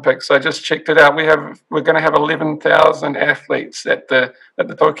the Olympics. I just checked it out. We're going to have 11,000 athletes at the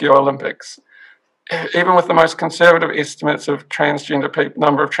Tokyo Olympics. Even with the most conservative estimates of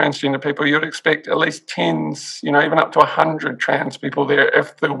number of transgender people, you'd expect at least tens, even up to 100 trans people there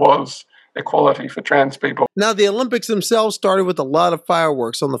if there was equality for trans people. Now, the Olympics themselves started with a lot of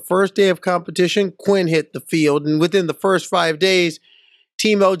fireworks. On the first day of competition, Quinn hit the field, and within the first 5 days,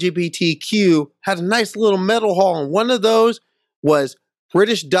 Team LGBTQ had a nice little medal haul, and one of those was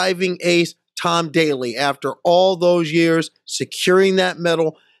British diving ace Tom Daley, after all those years securing that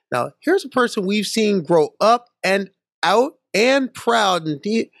medal. Now, here's a person we've seen grow up and out and proud,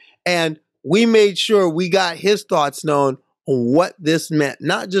 and we made sure we got his thoughts known on what this meant,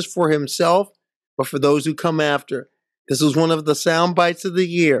 not just for himself, but for those who come after. This was one of the sound bites of the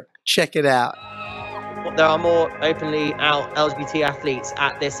year. Check it out. There are more openly out LGBT athletes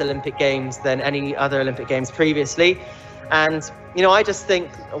at this Olympic Games than any other Olympic Games previously. And, I just think,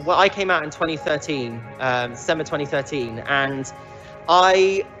 I came out in 2013, December 2013, and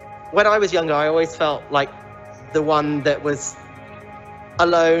when I was younger, I always felt like the one that was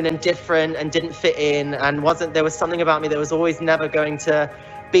alone and different and didn't fit in, and there was something about me that was always never going to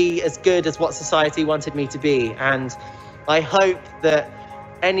be as good as what society wanted me to be. And I hope that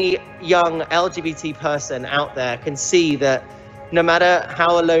any young LGBT person out there can see that no matter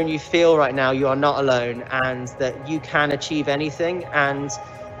how alone you feel right now, you are not alone, and that you can achieve anything. And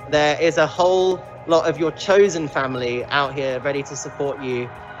there is a whole lot of your chosen family out here ready to support you.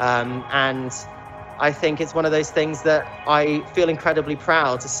 And I think it's one of those things that I feel incredibly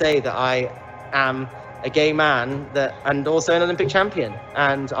proud to say that I am a gay man and also an Olympic champion.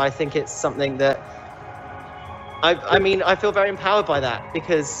 And I think it's something that I feel very empowered by that,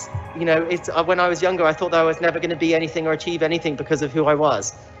 because, you know, it's when I was younger, I thought that I was never going to be anything or achieve anything because of who I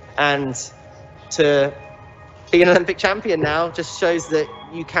was. And to be an Olympic champion now just shows that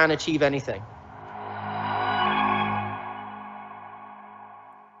you can achieve anything.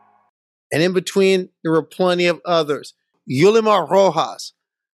 And in between, there were plenty of others. Yulimar Rojas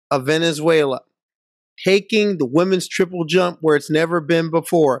of Venezuela, taking the women's triple jump where it's never been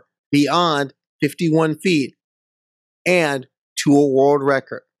before, beyond 51 feet, and to a world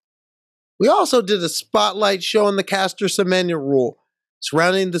record. We also did a spotlight show on the Caster Semenya rule,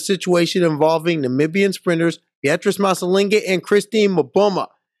 surrounding the situation involving Namibian sprinters Beatrice Masalinga and Christine Mboma.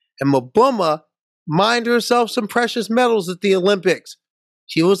 And Mboma mined herself some precious medals at the Olympics.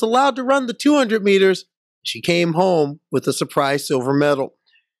 She was allowed to run the 200 meters. She came home with a surprise silver medal.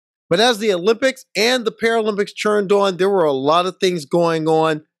 But as the Olympics and the Paralympics churned on, there were a lot of things going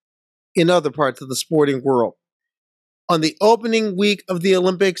on in other parts of the sporting world. On the opening week of the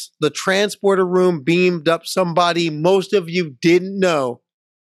Olympics, the transporter room beamed up somebody most of you didn't know,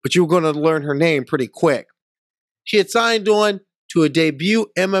 but you were going to learn her name pretty quick. She had signed on to a debut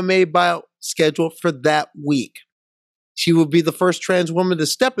MMA bout scheduled for that week. She would be the first trans woman to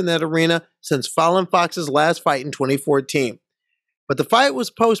step in that arena since Fallon Fox's last fight in 2014. But the fight was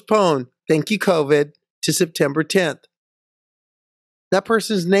postponed, thank you COVID, to September 10th. That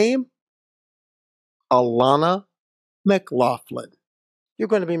person's name? Alana McLaughlin. You're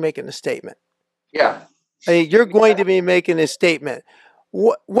going to be making a statement. Yeah. Hey, you're going to be making a statement.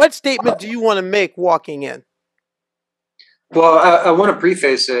 What statement do you want to make walking in? Well, I want to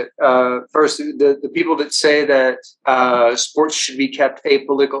preface it. First, the people that say that sports should be kept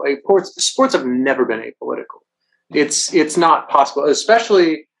apolitical, sports have never been apolitical. It's not possible,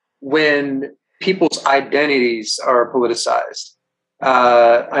 especially when people's identities are politicized.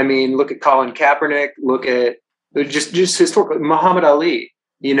 I mean, look at Colin Kaepernick. Look at just historically Muhammad Ali.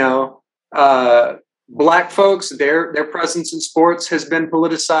 You know, black folks, their presence in sports has been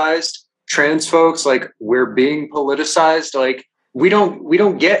politicized. Trans folks, like, we're being politicized. Like, we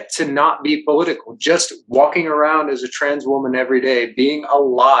don't get to not be political. Just walking around as a trans woman every day, being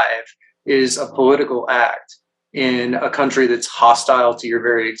alive, is a political act in a country that's hostile to your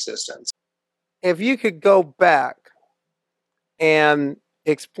very existence. If you could go back and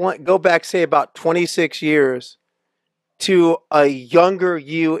go back, say, about 26 years to a younger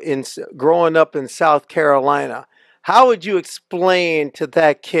you growing up in South Carolina, how would you explain to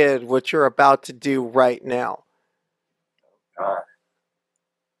that kid what you're about to do right now?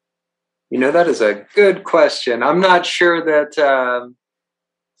 You know, that is a good question. I'm not sure that,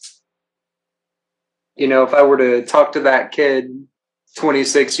 you know, if I were to talk to that kid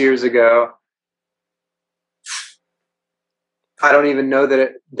 26 years ago, I don't even know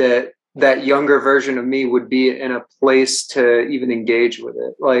that younger version of me would be in a place to even engage with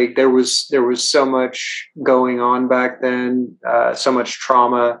it. Like, there was so much going on back then, so much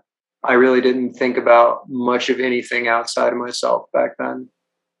trauma. I really didn't think about much of anything outside of myself back then.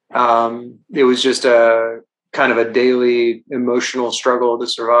 It was just a kind of a daily emotional struggle to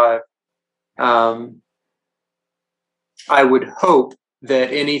survive. I would hope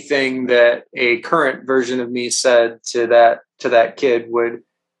that anything that a current version of me said to that kid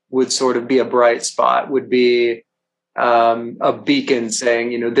would sort of be a bright spot, would be a beacon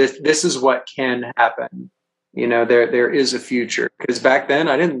saying, you know, this is what can happen. You know, there is a future. Because back then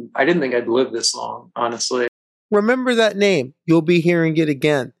I didn't think I'd live this long, honestly. Remember that name. You'll be hearing it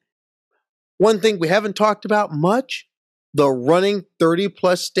again. One thing we haven't talked about much, the running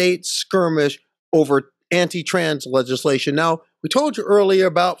 30-plus state skirmish over anti-trans legislation. Now, we told you earlier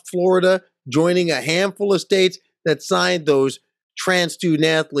about Florida joining a handful of states that signed those trans student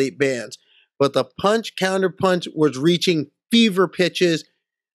athlete bans. But the punch counterpunch was reaching fever pitches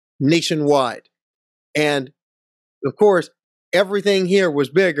nationwide. And of course, everything here was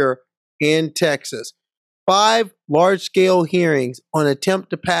bigger in Texas. 5 large-scale hearings on attempt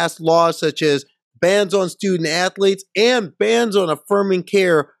to pass laws such as bans on student athletes and bans on affirming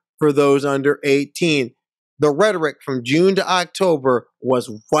care for those under 18. The rhetoric from June to October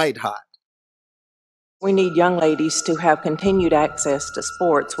was white hot. We need young ladies to have continued access to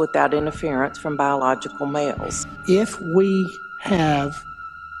sports without interference from biological males. If we have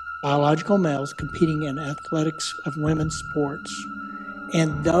biological males competing in athletics of women's sports,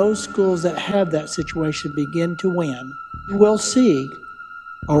 and those schools that have that situation begin to win, you will see,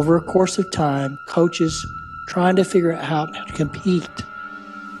 over a course of time, coaches trying to figure out how to compete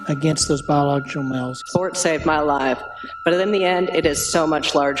against those biological males. Sport saved my life, but in the end, it is so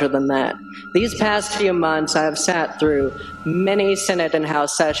much larger than that. These past few months, I have sat through many Senate and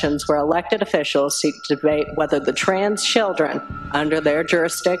House sessions where elected officials seek to debate whether the trans children under their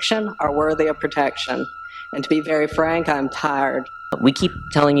jurisdiction are worthy of protection. And to be very frank, I'm tired. We keep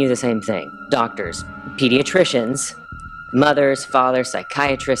telling you the same thing. Doctors, pediatricians, mothers, fathers,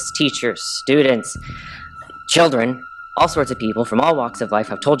 psychiatrists, teachers, students, children, all sorts of people from all walks of life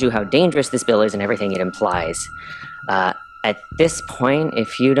have told you how dangerous this bill is and everything it implies. At this point,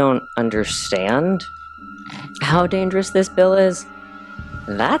 if you don't understand how dangerous this bill is,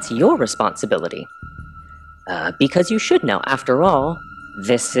 that's your responsibility. Because you should know. After all,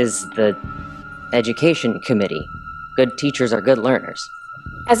 this is the education committee. Good teachers are good learners.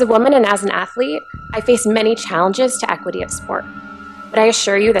 As a woman and as an athlete, I face many challenges to equity of sport. But I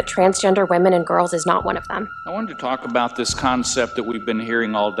assure you that transgender women and girls is not one of them. I wanted to talk about this concept that we've been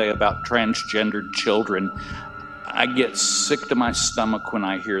hearing all day about transgendered children. I get sick to my stomach when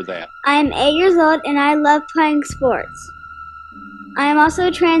I hear that. I am 8 years old and I love playing sports. I am also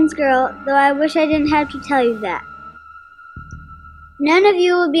a trans girl, though I wish I didn't have to tell you that. None of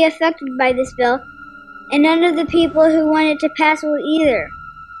you will be affected by this bill, and none of the people who want it to pass will either.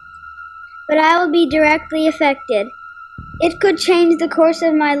 But I will be directly affected. It could change the course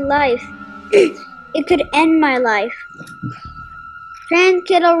of my life. It could end my life. Trans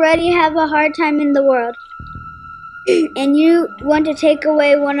kids already have a hard time in the world. And you want to take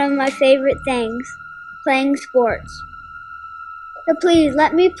away one of my favorite things, playing sports. So please,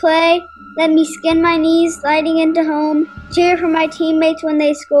 let me play, let me skin my knees sliding into home, cheer for my teammates when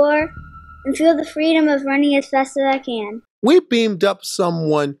they score, and feel the freedom of running as fast as I can. We beamed up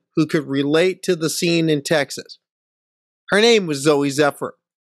someone who could relate to the scene in Texas. Her name was Zoe Zephyr.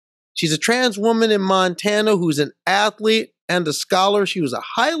 She's a trans woman in Montana who's an athlete and a scholar. She was a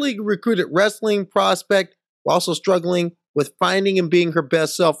highly recruited wrestling prospect, also struggling with finding and being her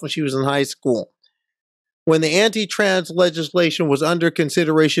best self when she was in high school. When the anti-trans legislation was under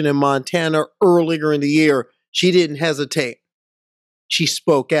consideration in Montana earlier in the year, she didn't hesitate. She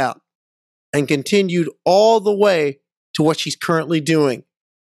spoke out and continued all the way to what she's currently doing.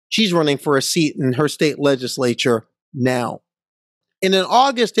 She's running for a seat in her state legislature now. In an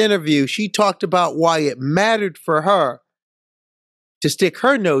August interview, she talked about why it mattered for her to stick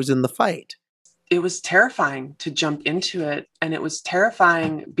her nose in the fight. It was terrifying to jump into it, and it was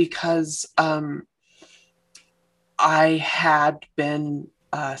terrifying because I had been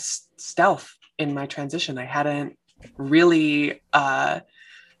stealth in my transition. I hadn't really,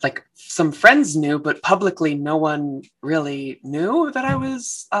 like some friends knew, but publicly no one really knew that I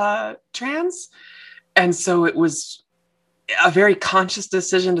was trans. And so it was a very conscious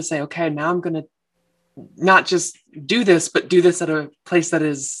decision to say, okay, now I'm going to not just do this, but do this at a place that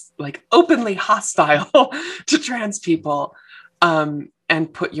is like openly hostile to trans people, and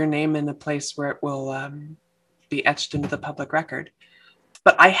put your name in a place where it will be etched into the public record.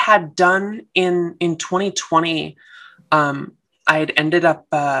 But I had done in 2020, I had ended up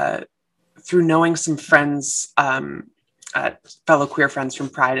through knowing some friends, fellow queer friends from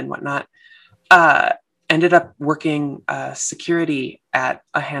Pride and whatnot, ended up working security at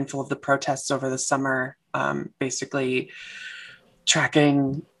a handful of the protests over the summer, basically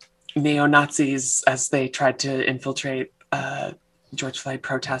tracking neo-Nazis as they tried to infiltrate George Floyd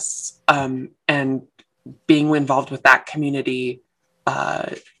protests, and being involved with that community.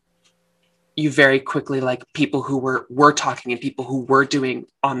 You very quickly, like people who were talking and people who were doing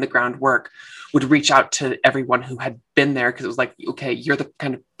on the ground work would reach out to everyone who had been there, because it was like, okay, you're the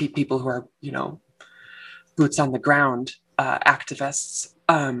kind of people who are, boots on the ground activists.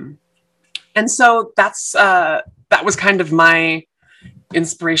 And so that was kind of my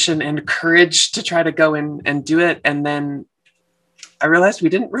inspiration and courage to try to go in and do it. And then I realized we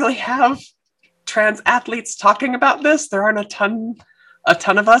didn't really have trans athletes talking about this. There aren't a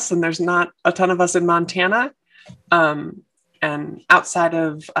ton of us, and there's not a ton of us in Montana. And outside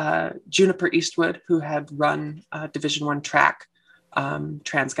of Juniper Eastwood, who had run Division I track,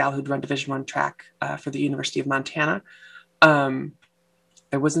 trans gal who'd run Division I track for the University of Montana,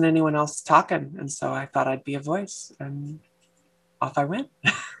 there wasn't anyone else talking. And so I thought I'd be a voice, and off I went.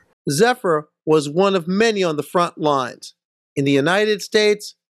 Zephyr was one of many on the front lines. In the United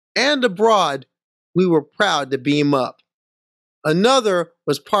States and abroad, we were proud to beam up. Another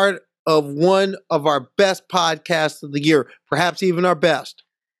was part of one of our best podcasts of the year, perhaps even our best,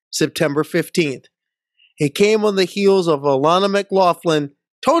 September 15th. It came on the heels of Alana McLaughlin,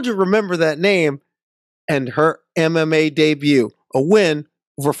 told you remember that name, and her MMA debut, a win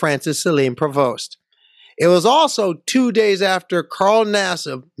over Francis Celine Provost. It was also 2 days after Carl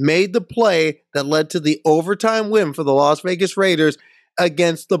Nassib made the play that led to the overtime win for the Las Vegas Raiders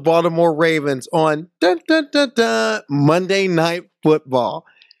against the Baltimore Ravens on Monday Night Football.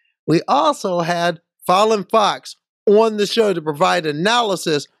 We also had Fallon Fox on the show to provide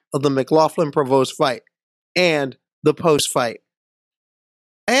analysis of the McLaughlin-Provost fight and the post-fight.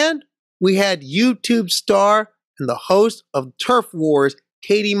 And we had YouTube star and the host of Turf Wars,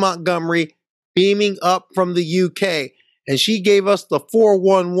 Katie Montgomery, beaming up from the UK, and she gave us the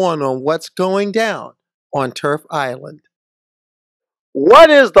 411 on what's going down on Turf Island. What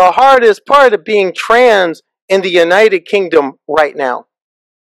is the hardest part of being trans in the United Kingdom right now?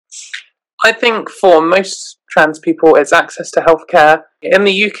 I think for most trans people, it's access to healthcare. In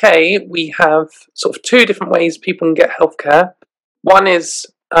the UK, we have sort of two different ways people can get healthcare. One is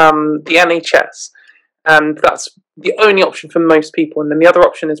the NHS, and that's the only option for most people. And then the other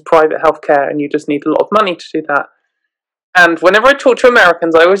option is private healthcare, and you just need a lot of money to do that. And whenever I talk to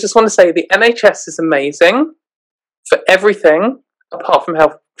Americans, I always just want to say the NHS is amazing for everything apart from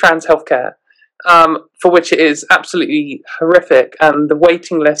trans healthcare, for which it is absolutely horrific. And the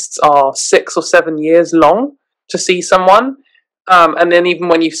waiting lists are 6 or 7 years long to see someone. And then even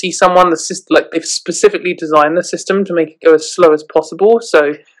when you see someone, the system, like they've specifically designed the system to make it go as slow as possible.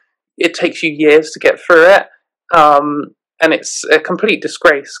 So it takes you years to get through it. And it's a complete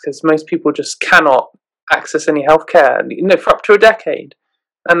disgrace because most people just cannot access any healthcare, for up to a decade.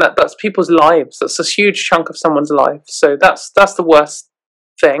 And that's people's lives. That's a huge chunk of someone's life. So that's the worst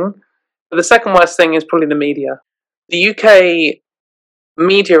thing. But the second worst thing is probably the media. The UK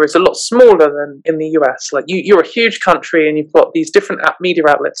media is a lot smaller than in the US. Like you're a huge country and you've got these different media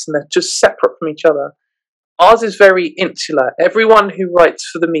outlets and they're just separate from each other. Ours is very insular. Everyone who writes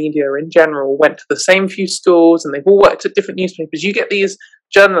for the media in general went to the same few schools and they've all worked at different newspapers. You get these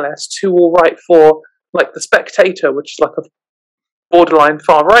journalists who will write for like The Spectator, which is like a borderline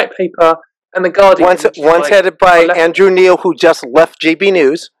far-right paper, and The Guardian. Once headed by Andrew Neil, who just left GB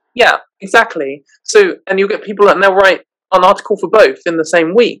News. Yeah, exactly. So, and you'll get people and they'll write an article for both in the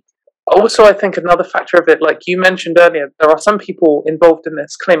same week. Also, I think another factor of it, like you mentioned earlier, there are some people involved in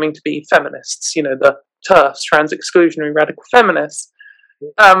this claiming to be feminists, the TERFs, trans exclusionary radical feminists.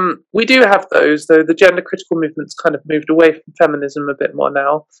 We do have those, though the gender critical movement's kind of moved away from feminism a bit more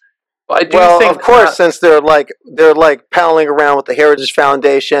now. But I do think of course, since they're like palling around with the Heritage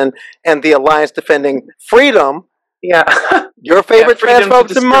Foundation and the Alliance Defending Freedom. Yeah. Your favorite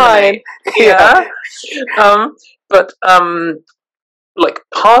transphobes and mine. Yeah. But like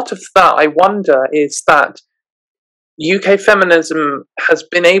part of that, I wonder, is that UK feminism has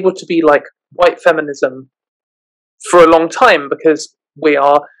been able to be like white feminism for a long time because we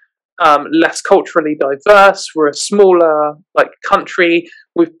are less culturally diverse. We're a smaller country.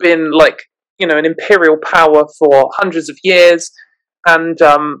 We've been an imperial power for hundreds of years. And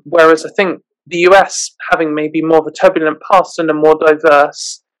whereas I think the US, having maybe more of a turbulent past and a more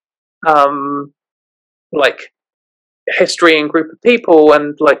diverse history and group of people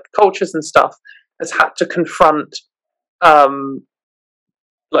and cultures and stuff, has had to confront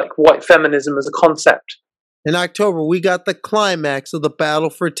white feminism as a concept. In October, we got the climax of the battle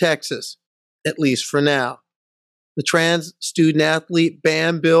for Texas, at least for now. The trans student athlete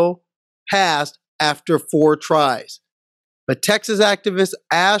ban bill passed after 4 tries. But Texas activist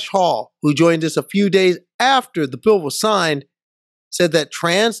Ash Hall, who joined us a few days after the bill was signed, said that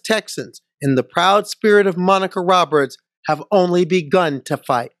trans Texans, in the proud spirit of Monica Roberts, have only begun to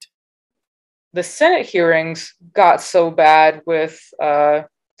fight. The Senate hearings got so bad with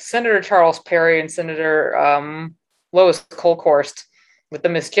Senator Charles Perry and Senator Lois Kolkhorst with the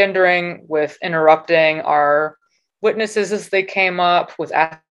misgendering, with interrupting our witnesses as they came up, with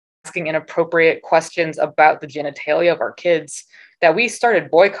asking inappropriate questions about the genitalia of our kids, that we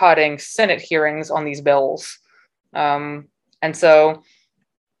started boycotting Senate hearings on these bills. And so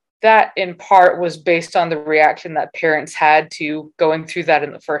that in part was based on the reaction that parents had to going through that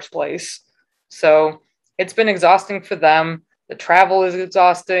in the first place. So it's been exhausting for them. The travel is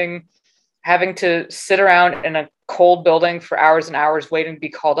exhausting. Having to sit around in a cold building for hours and hours waiting to be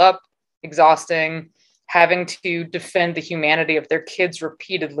called up, exhausting. Having to defend the humanity of their kids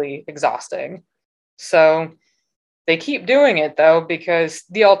repeatedly, exhausting. So they keep doing it, though, because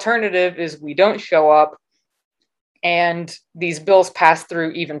the alternative is we don't show up and these bills pass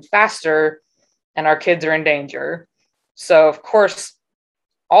through even faster and our kids are in danger. So, of course,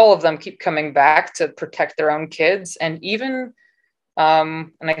 all of them keep coming back to protect their own kids. And even,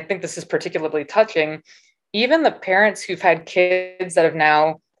 and I think this is particularly touching, even the parents who've had kids that have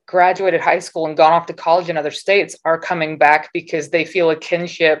now graduated high school and gone off to college in other states are coming back because they feel a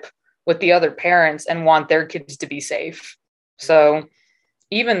kinship with the other parents and want their kids to be safe. So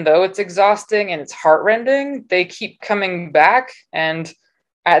even though it's exhausting and it's heartrending, they keep coming back. And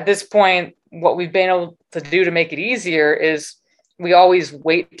at this point, what we've been able to do to make it easier is we always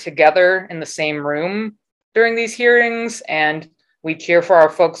wait together in the same room during these hearings, and we cheer for our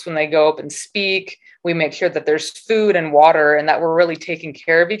folks when they go up and speak. We make sure that there's food and water and that we're really taking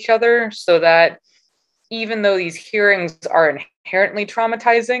care of each other, so that even though these hearings are inherently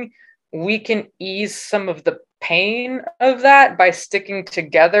traumatizing, we can ease some of the pain of that by sticking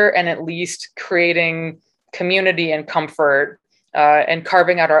together and at least creating community and comfort and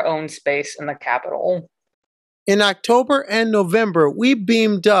carving out our own space in the Capitol. In October and November, we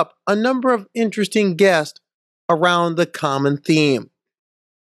beamed up a number of interesting guests around the common theme.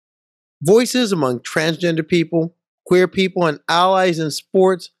 Voices among transgender people, queer people, and allies in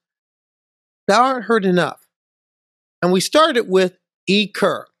sports that aren't heard enough. And we started with E.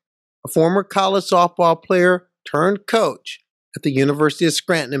 Kerr, a former college softball player turned coach at the University of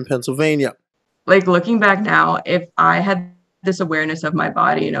Scranton in Pennsylvania. Like, looking back now, if I had this awareness of my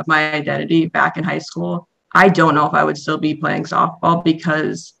body and of my identity back in high school, I don't know if I would still be playing softball,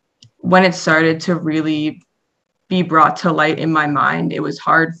 because when it started to really be brought to light in my mind, it was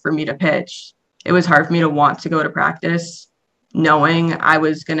hard for me to pitch. It was hard for me to want to go to practice, knowing I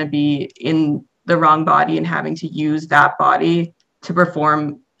was going to be in the wrong body and having to use that body to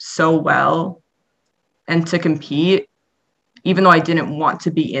perform so well and to compete, even though I didn't want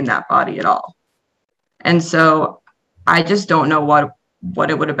to be in that body at all. And so I just don't know what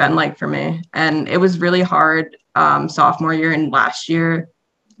it would have been like for me. And it was really hard sophomore year and last year,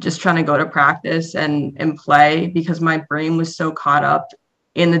 just trying to go to practice and play, because my brain was so caught up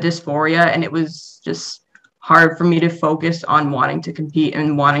in the dysphoria, and it was just hard for me to focus on wanting to compete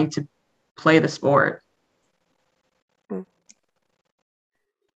and wanting to play the sport.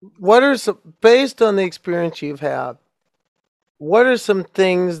 What are some, based on the experience you've had, what are some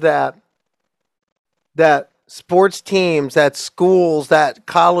things that sports teams, that schools, that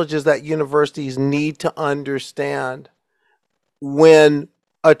colleges, that universities need to understand when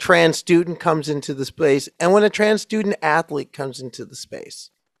a trans student comes into the space and when a trans student athlete comes into the space?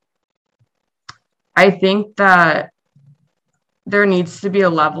 I think that there needs to be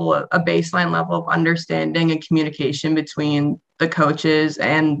a baseline level of understanding and communication between the coaches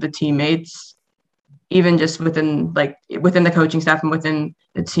and the teammates, even just within the coaching staff and within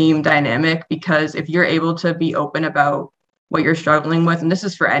the team dynamic. Because if you're able to be open about what you're struggling with, and this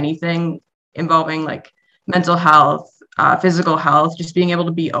is for anything involving like mental health, physical health, just being able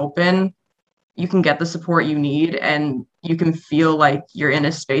to be open, you can get the support you need, and you can feel like you're in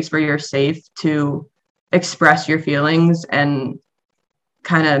a space where you're safe to express your feelings and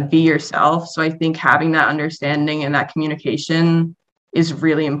kind of be yourself. So I think having that understanding and that communication is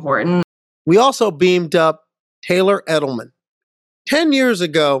really important. We also beamed up Taylor Edelman. 10 years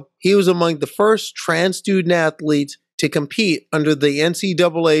ago, he was among the first trans student athletes to compete under the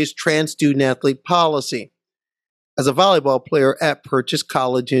NCAA's trans student athlete policy as a volleyball player at Purchase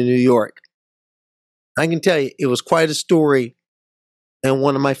College in New York. I can tell you, it was quite a story and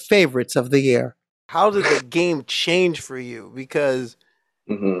one of my favorites of the year. How did the game change for you? Because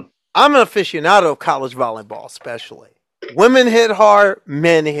I'm an aficionado of college volleyball, especially. Women hit hard,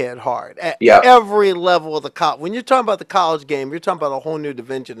 men hit hard at every level of the college. When you're talking about the college game, you're talking about a whole new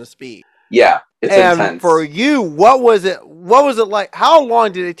dimension of speed. Yeah, it's intense. And for you, what was it like? How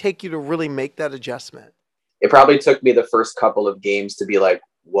long did it take you to really make that adjustment? It probably took me the first couple of games to be like,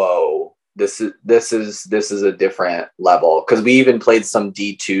 whoa, this is a different level. Because we even played some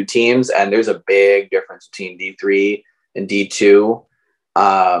D2 teams, and there's a big difference between D3 and D2.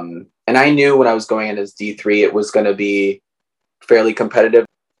 And I knew when I was going in as D3, it was going to be fairly competitive.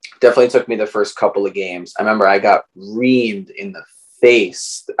 Definitely took me the first couple of games. I remember I got reamed in the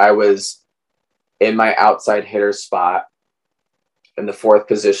face. I was in my outside hitter spot in the fourth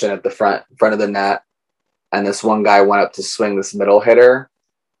position at the front of the net. And this one guy went up to swing this middle hitter.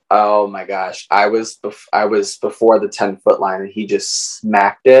 Oh my gosh. I was before the 10-foot line, and he just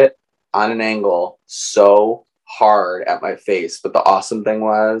smacked it on an angle so hard at my face. But the awesome thing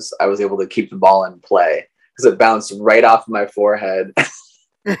was I was able to keep the ball in play because it bounced right off my forehead.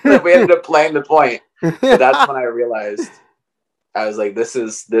 We ended up playing the point. But that's when I realized, I was like, this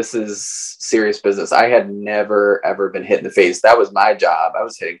is serious business. I had never, ever been hit in the face. That was my job. I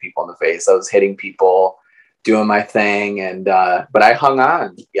was hitting people in the face. I was hitting people, doing my thing. And, but I hung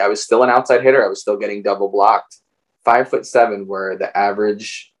on. Yeah, I was still an outside hitter. I was still getting double blocked. 5'7", where the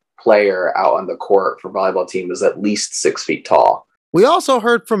average player out on the court for volleyball team is at least 6 feet tall. We also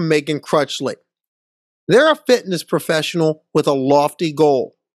heard from Megan Crutchley. They're a fitness professional with a lofty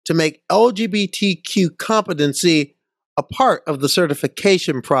goal to make LGBTQ competency a part of the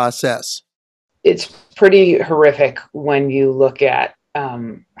certification process. It's pretty horrific when you look at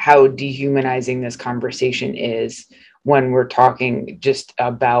how dehumanizing this conversation is when we're talking just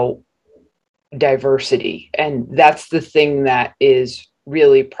about diversity. And that's the thing that is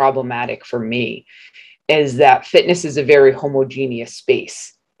really problematic for me, is that fitness is a very homogeneous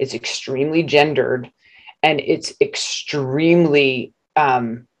space. It's extremely gendered, and it's extremely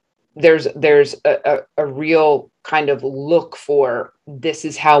there's a real kind of look for, this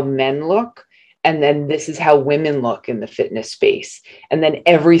is how men look, and then this is how women look in the fitness space, and then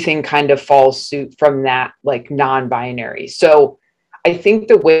everything kind of falls suit from that, like non-binary. So I think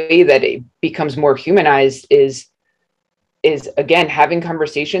the way that it becomes more humanized is again having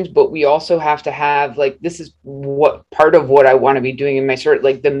conversations, but we also have to have, like, this is what part of what I want to be doing in my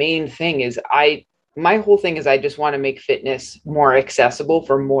like the main thing is my whole thing is I just want to make fitness more accessible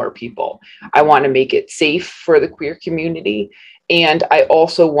for more people. I want to make it safe for the queer community. And I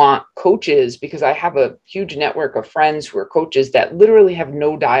also want coaches, because I have a huge network of friends who are coaches that literally have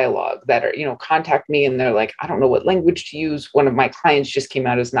no dialogue, that are, contact me and they're like, I don't know what language to use. One of my clients just came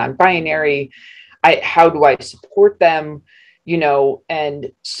out as non-binary. How do I support them?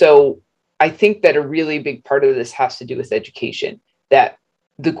 And so I think that a really big part of this has to do with education, that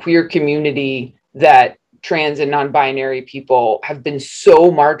the queer community, that trans and non-binary people have been so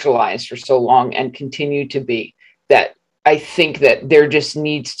marginalized for so long and continue to be, that I think that there just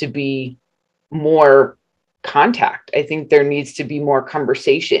needs to be more contact. I think there needs to be more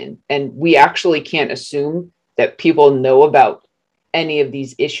conversation. And we actually can't assume that people know about any of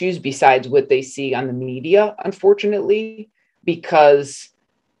these issues besides what they see on the media, unfortunately, because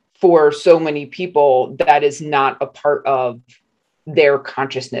for so many people, that is not a part of their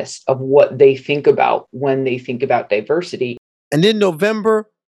consciousness of what they think about when they think about diversity. And in November,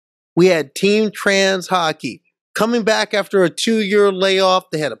 we had Team Trans Hockey coming back after a 2-year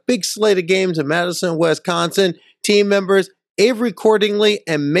layoff. They had a big slate of games in Madison, Wisconsin. Team members Avery Cordingley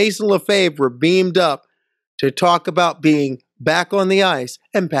and Mason Lefebvre were beamed up to talk about being back on the ice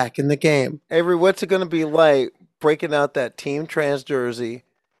and back in the game. Avery, what's it going to be like breaking out that Team Trans jersey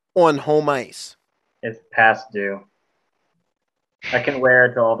on home ice? It's past due. I can wear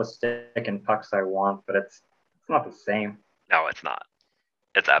it to all the stick and pucks I want, but it's not the same. No, it's not.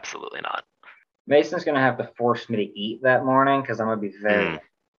 It's absolutely not. Mason's going to have to force me to eat that morning because I'm going to be very...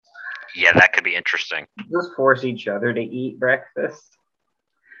 Yeah, that could be interesting. Just force each other to eat breakfast.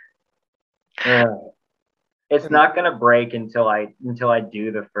 It's not going to break until I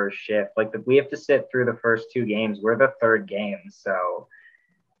do the first shift. Like, we have to sit through the first 2 games. We're the third game, so...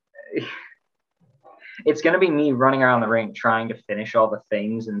 It's going to be me running around the rink trying to finish all the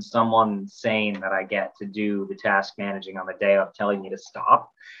things and someone saying that I get to do the task managing on the day of telling me to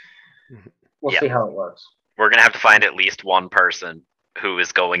stop. We'll see how it works. We're going to have to find at least one person who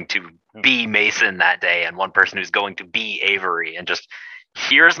is going to be Mason that day and one person who's going to be Avery, and just,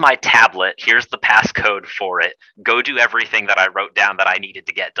 here's my tablet, here's the passcode for it. Go do everything that I wrote down that I needed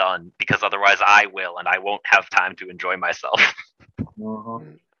to get done, because otherwise I will, and I won't have time to enjoy myself.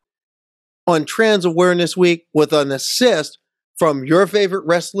 On Trans Awareness Week, with an assist from your favorite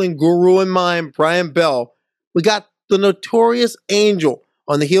wrestling guru and mine, Brian Bell, we got the Notorious Angel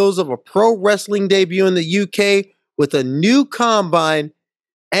on the heels of a pro wrestling debut in the UK with a new combine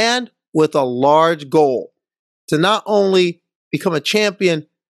and with a large goal to not only become a champion,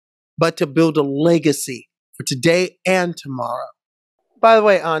 but to build a legacy for today and tomorrow. By the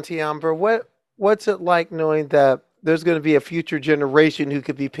way, Auntie Amber, what's it like knowing that there's going to be a future generation who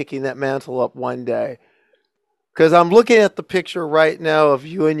could be picking that mantle up one day? Because I'm looking at the picture right now of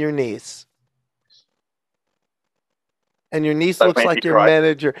you and your niece. And your niece looks like your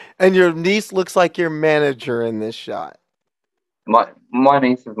manager. And your niece looks like your manager in this shot. My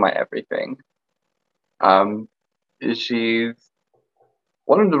niece is my everything. She's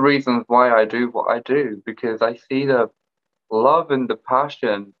one of the reasons why I do what I do, because I see the love and the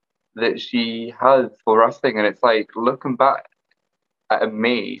passion that she has for wrestling, and it's like looking back at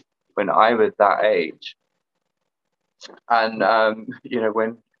me when I was that age, and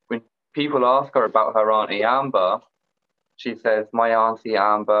when people ask her about her Auntie Amber, she says, my Auntie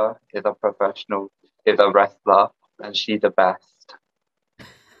Amber is a professional, is a wrestler, and she's the best.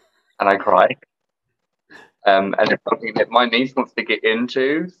 And I cry. And it's something that my niece wants to get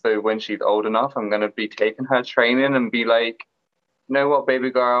into, so when she's old enough, I'm going to be taking her training and be like, you know what,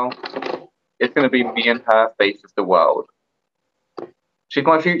 baby girl? It's going to be me and her faces the world. She's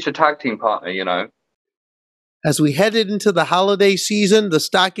my future tag team partner, As we headed into the holiday season, the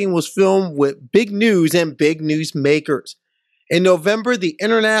stocking was filled with big news and big news makers. In November, the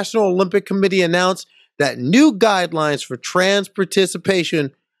International Olympic Committee announced that new guidelines for trans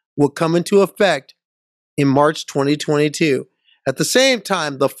participation will come into effect in March 2022. At the same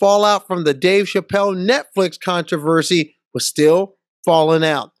time, the fallout from the Dave Chappelle Netflix controversy was still falling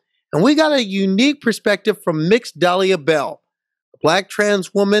out. And we got a unique perspective from Mixed Dahlia Bell, a Black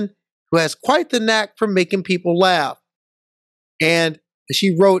trans woman who has quite the knack for making people laugh. And as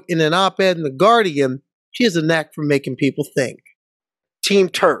she wrote in an op-ed in The Guardian, she has a knack for making people think. Team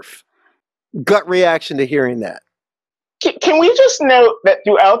Turf, gut reaction to hearing that. Can we just note that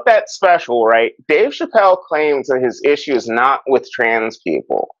throughout that special, right, Dave Chappelle claims that his issue is not with trans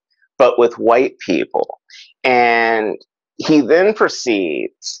people, but with white people. And he then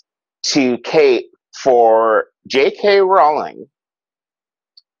proceeds to cape for J.K. Rowling,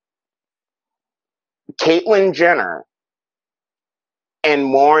 Caitlyn Jenner, and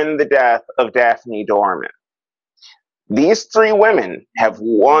mourn the death of Daphne Dorman. These three women have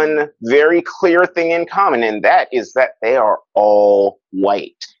one very clear thing in common, and that is that they are all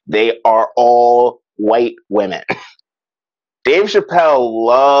white. They are all white women. Dave Chappelle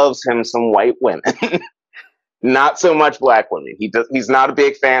loves him some white women. Not so much black women. He's not a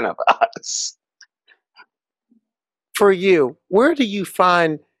big fan of us. For you, where do you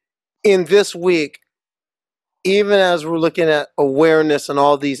find in this week, even as we're looking at awareness and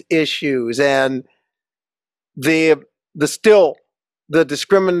all these issues and the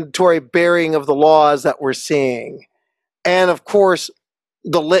discriminatory bearing of the laws that we're seeing, and of course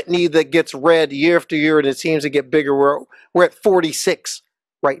the litany that gets read year after year, and it seems to get bigger. We're at 46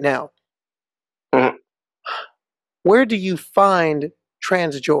 right now. Mm-hmm. Where do you find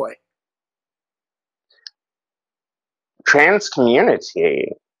trans joy? Trans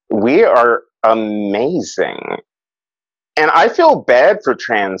community, we are amazing. And I feel bad for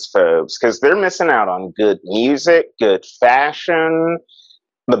trans phobes because they're missing out on good music, good fashion,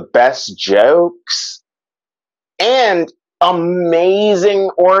 the best jokes, and amazing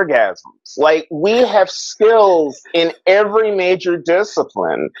orgasms. Like, we have skills in every major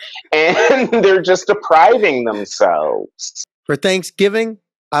discipline, and they're just depriving themselves. For Thanksgiving,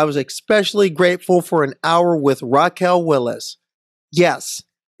 I was especially grateful for an hour with Raquel Willis. Yes,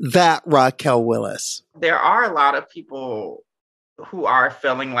 that Raquel Willis. There are a lot of people who are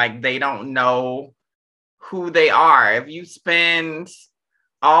feeling like they don't know who they are. If you spend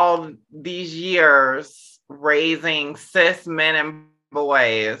all these years raising cis men and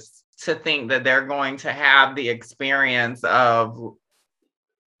boys to think that they're going to have the experience of,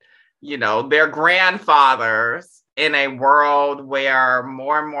 their grandfathers in a world where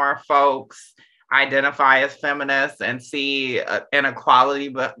more and more folks identify as feminists and see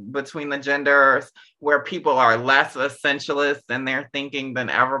inequality between the genders, where people are less essentialist in their thinking than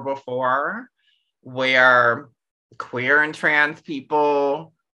ever before, where queer and trans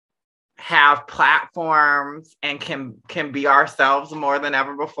people have platforms and can be ourselves more than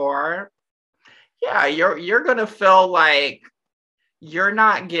ever before. Yeah, you're gonna feel like you're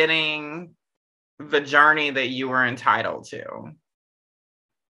not getting the journey that you were entitled to.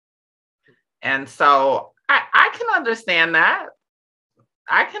 And so I can understand that.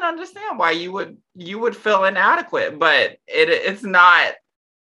 I can understand why you would feel inadequate, but it's not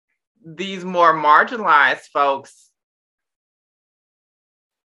these more marginalized folks'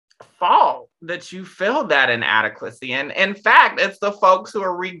 fault that you feel that inadequacy. And in fact, it's the folks who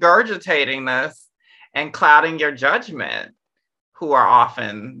are regurgitating this and clouding your judgment who are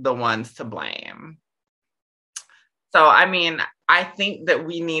often the ones to blame. So, I think that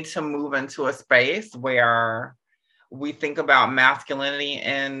we need to move into a space where we think about masculinity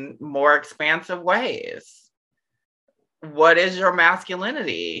in more expansive ways. What is your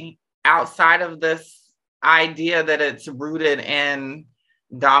masculinity outside of this idea that it's rooted in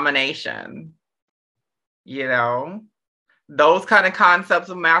domination? Those kind of concepts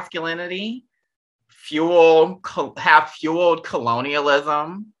of masculinity have fueled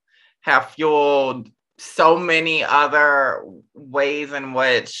colonialism, have fueled so many other ways in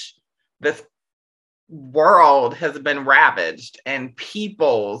which this world has been ravaged and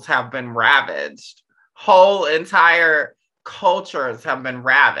peoples have been ravaged. Whole entire cultures have been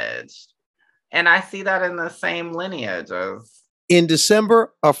ravaged. And I see that in the same lineages. In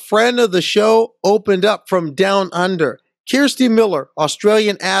December, a friend of the show opened up from down under. Kirsty Miller,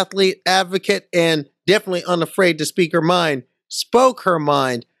 Australian athlete, advocate, and definitely unafraid to speak her mind, spoke her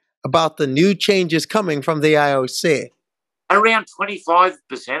mind about the new changes coming from the IOC. Around 25%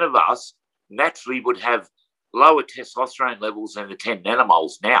 of us naturally would have lower testosterone levels than the 10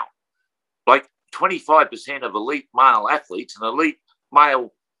 nanomoles now. Like 25% of elite male athletes and elite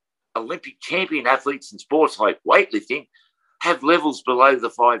male Olympic champion athletes in sports like weightlifting have levels below the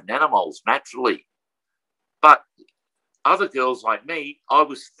 5 nanomoles naturally. But other girls like me, I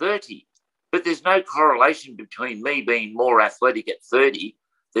was 30. But there's no correlation between me being more athletic at 30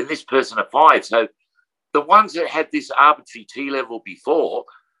 than this person at 5. So the ones that had this arbitrary T level before,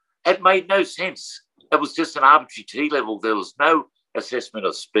 it made no sense. It was just an arbitrary T level. There was no assessment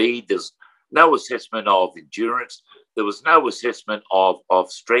of speed. There's no assessment of endurance. There was no assessment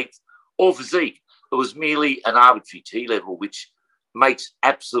of strength or physique. It was merely an arbitrary T level, which makes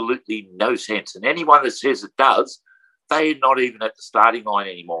absolutely no sense. And anyone that says it does, they're not even at the starting line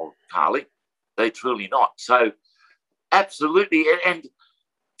anymore, Carly. They're truly not. So absolutely. And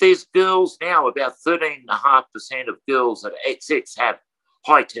there's girls now, about 13.5% of girls at XX have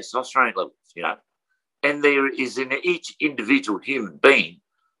high testosterone levels, you know. And there is, in each individual human being,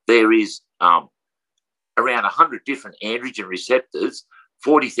 there is around 100 different androgen receptors,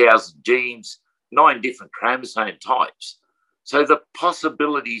 40,000 genes, 9 different chromosome types. So the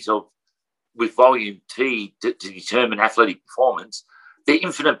possibilities of, with volume T to determine athletic performance, they're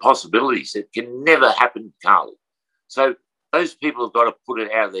infinite possibilities. It can never happen, Carly. So those people have got to put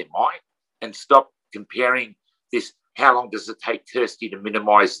it out of their mind and stop comparing this. How long does it take Kirsty to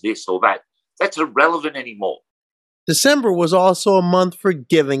minimize this or that? That's irrelevant anymore. December was also a month for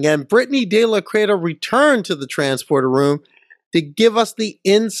giving, and Brittany De La Creta returned to the Transporter Room to give us the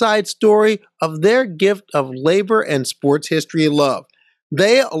inside story of their gift of labor and sports history love.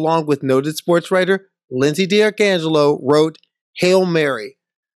 They, along with noted sports writer Lindsay D'Arcangelo, wrote Hail Mary,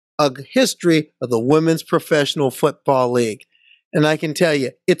 a history of the Women's Professional Football League. And I can tell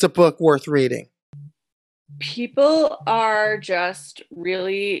you, it's a book worth reading. People are just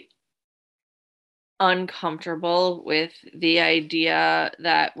really uncomfortable with the idea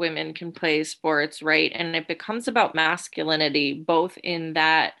that women can play sports, right? And it becomes about masculinity, both in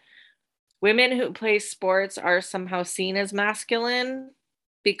that women who play sports are somehow seen as masculine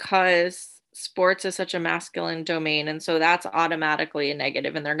because sports is such a masculine domain. And so that's automatically a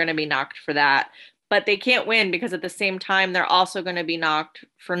negative, and they're going to be knocked for that. But they can't win because at the same time, they're also going to be knocked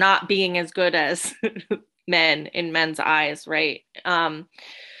for not being as good as men in men's eyes, right?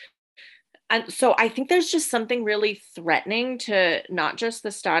 And so I think there's just something really threatening to not just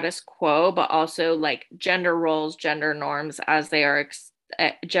the status quo, but also like gender roles, gender norms as they are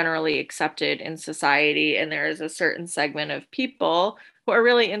generally accepted in society. And there is a certain segment of people who are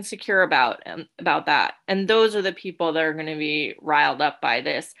really insecure about that. And those are the people that are going to be riled up by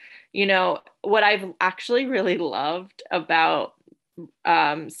this. You know, what I've actually really loved about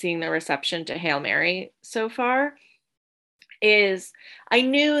seeing the reception to Hail Mary so far is I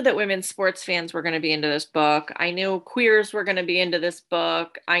knew that women's sports fans were going to be into this book. I knew queers were going to be into this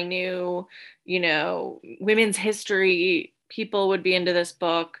book. I knew, you know, women's history people would be into this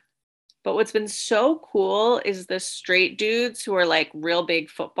book. But what's been so cool is the straight dudes who are like real big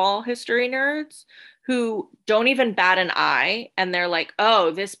football history nerds who don't even bat an eye. And they're like,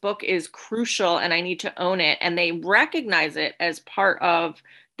 oh, this book is crucial and I need to own it. And they recognize it as part of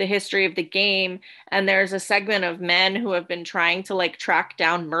the history of the game. And there's a segment of men who have been trying to like track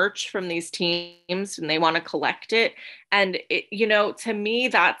down merch from these teams and they want to collect it. And it, you know, to me,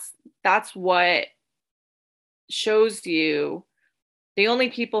 that's what shows you the only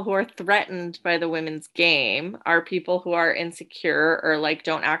people who are threatened by the women's game are people who are insecure or like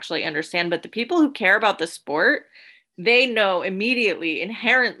don't actually understand. But the people who care about the sport, they know immediately,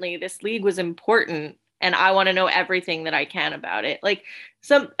 inherently, this league was important and I want to know everything that I can about it. Like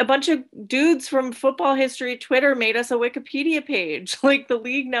a bunch of dudes from football history Twitter made us a Wikipedia page. Like the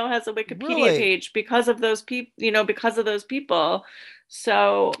league now has a Wikipedia page because of those people, you know, because of those people.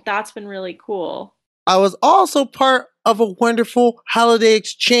 So that's been really cool. I was also part of a wonderful holiday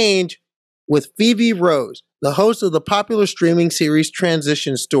exchange with Phoebe Rose, the host of the popular streaming series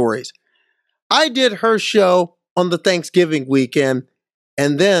Transition Stories. I did her show on the Thanksgiving weekend,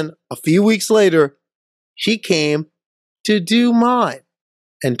 and then a few weeks later, she came to do mine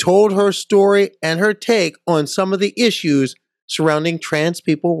and told her story and her take on some of the issues surrounding trans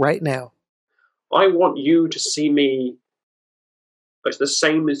people right now. I want you to see me as the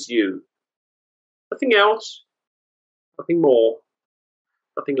same as you. Nothing else, nothing more,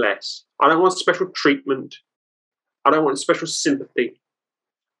 nothing less. I don't want special treatment. I don't want special sympathy.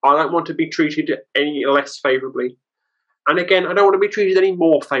 I don't want to be treated any less favourably. And again, I don't want to be treated any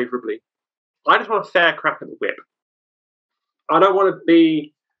more favourably. I just want a fair crack at the whip. I don't want to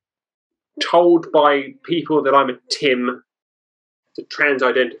be told by people that I'm a Tim, the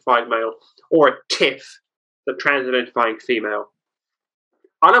trans-identified male, or a Tiff, the trans-identifying female.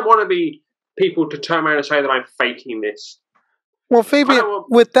 I don't want to be people to turn around and say that I'm faking this. Well, Fabian,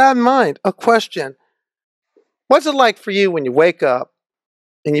 with that in mind, a question. What's it like for you when you wake up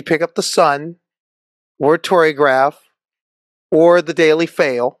and you pick up the Sun or Torygraph or the Daily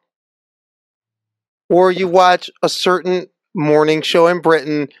Fail, or you watch a certain morning show in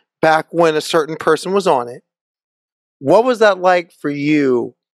Britain back when a certain person was on it? What was that like for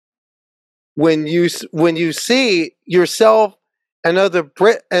you when you see yourself and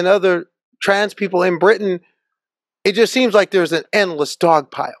other trans people in Britain? It just seems like there's an endless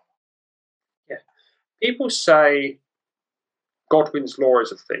dog pile. Yeah. People say Godwin's law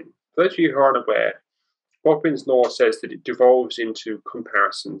is a thing. For those of you who aren't aware, Godwin's law says that it devolves into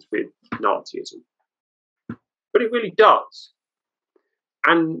comparisons with Nazism. But it really does.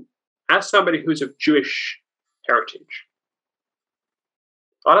 And as somebody who's of Jewish heritage,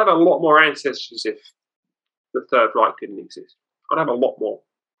 I'd have a lot more ancestors if the Third Reich didn't exist. I'd have a lot more.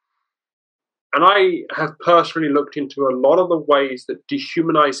 And I have personally looked into a lot of the ways that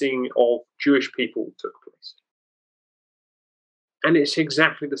dehumanizing of Jewish people took place. And it's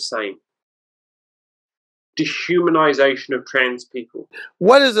exactly the same. Dehumanization of trans people.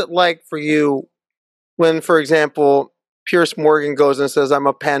 What is it like for you when, for example, Piers Morgan goes and says, I'm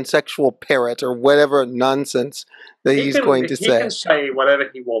a pansexual parrot, or whatever nonsense that he's going to say? He can say whatever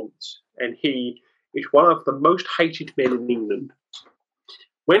he wants, and he is one of the most hated men in England.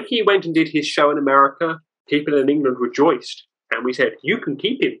 When he went and did his show in America, people in England rejoiced, and we said, you can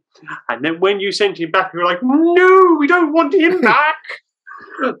keep him. And then when you sent him back, we were like, no, we don't want him back.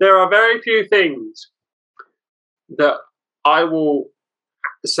 There are very few things that I will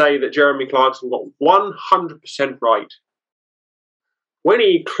say that Jeremy Clarkson got 100% right. When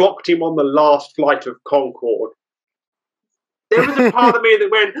he clocked him on the last flight of Concorde, there was a part of me that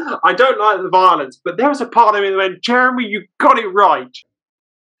went, I don't like the violence, but there was a part of me that went, Jeremy, you got it right.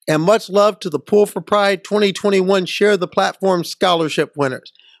 And much love to the Pool for Pride 2021 Share the Platform Scholarship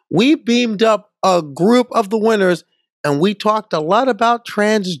winners. We beamed up a group of the winners, and we talked a lot about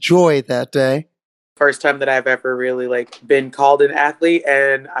trans joy that day. First time that I've ever really been called an athlete,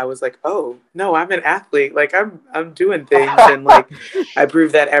 and I was like, oh no, I'm an athlete. I'm doing things, and I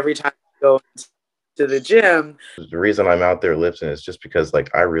prove that every time I go to the gym. The reason I'm out there lifting is just because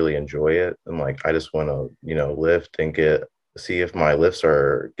I really enjoy it, and I just want to lift and see if my lifts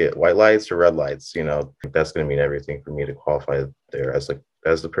get white lights or red lights. That's going to mean everything for me to qualify there as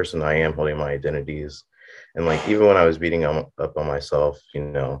the person I am, holding my identities. And even when I was beating up on myself,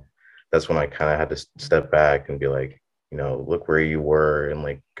 that's when I kind of had to step back and be look where you were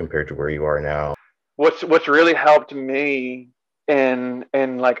and compared to where you are now. What's really helped me in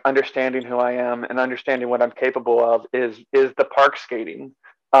understanding who I am and understanding what I'm capable of is the park skating.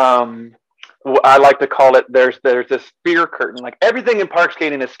 I like to call it, there's this fear curtain. Everything in park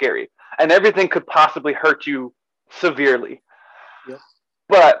skating is scary and everything could possibly hurt you severely. Yes.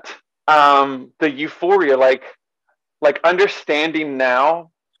 But the euphoria, understanding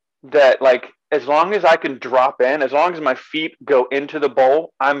now that as long as I can drop in, as long as my feet go into the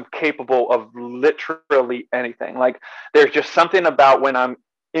bowl, I'm capable of literally anything. There's just something about when I'm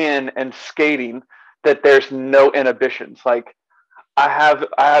in and skating that there's no inhibitions. I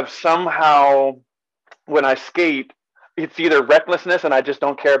have somehow, when I skate, it's either recklessness and I just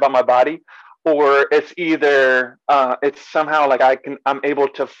don't care about my body, or it's either it's somehow I'm able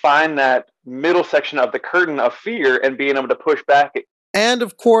to find that middle section of the curtain of fear and being able to push back. And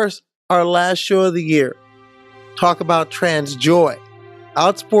of course, our last show of the year, talk about trans joy.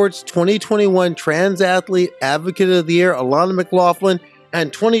 Outsports 2021 Trans Athlete Advocate of the Year, Alana McLaughlin,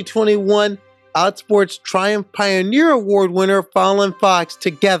 and 2021 Outsports Triumph Pioneer Award winner, Fallon Fox,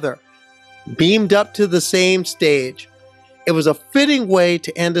 together, beamed up to the same stage. It was a fitting way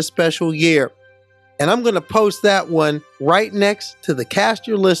to end a special year. And I'm going to post that one right next to the cast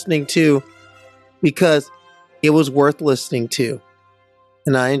you're listening to because it was worth listening to.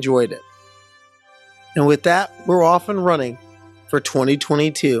 And I enjoyed it. And with that, we're off and running for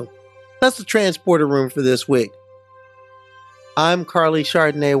 2022. That's the Transporter Room for this week. I'm Carly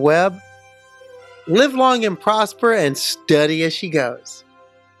Chardonnay Webb. Live long and prosper and study as she goes.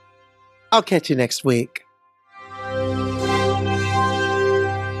 I'll catch you next week.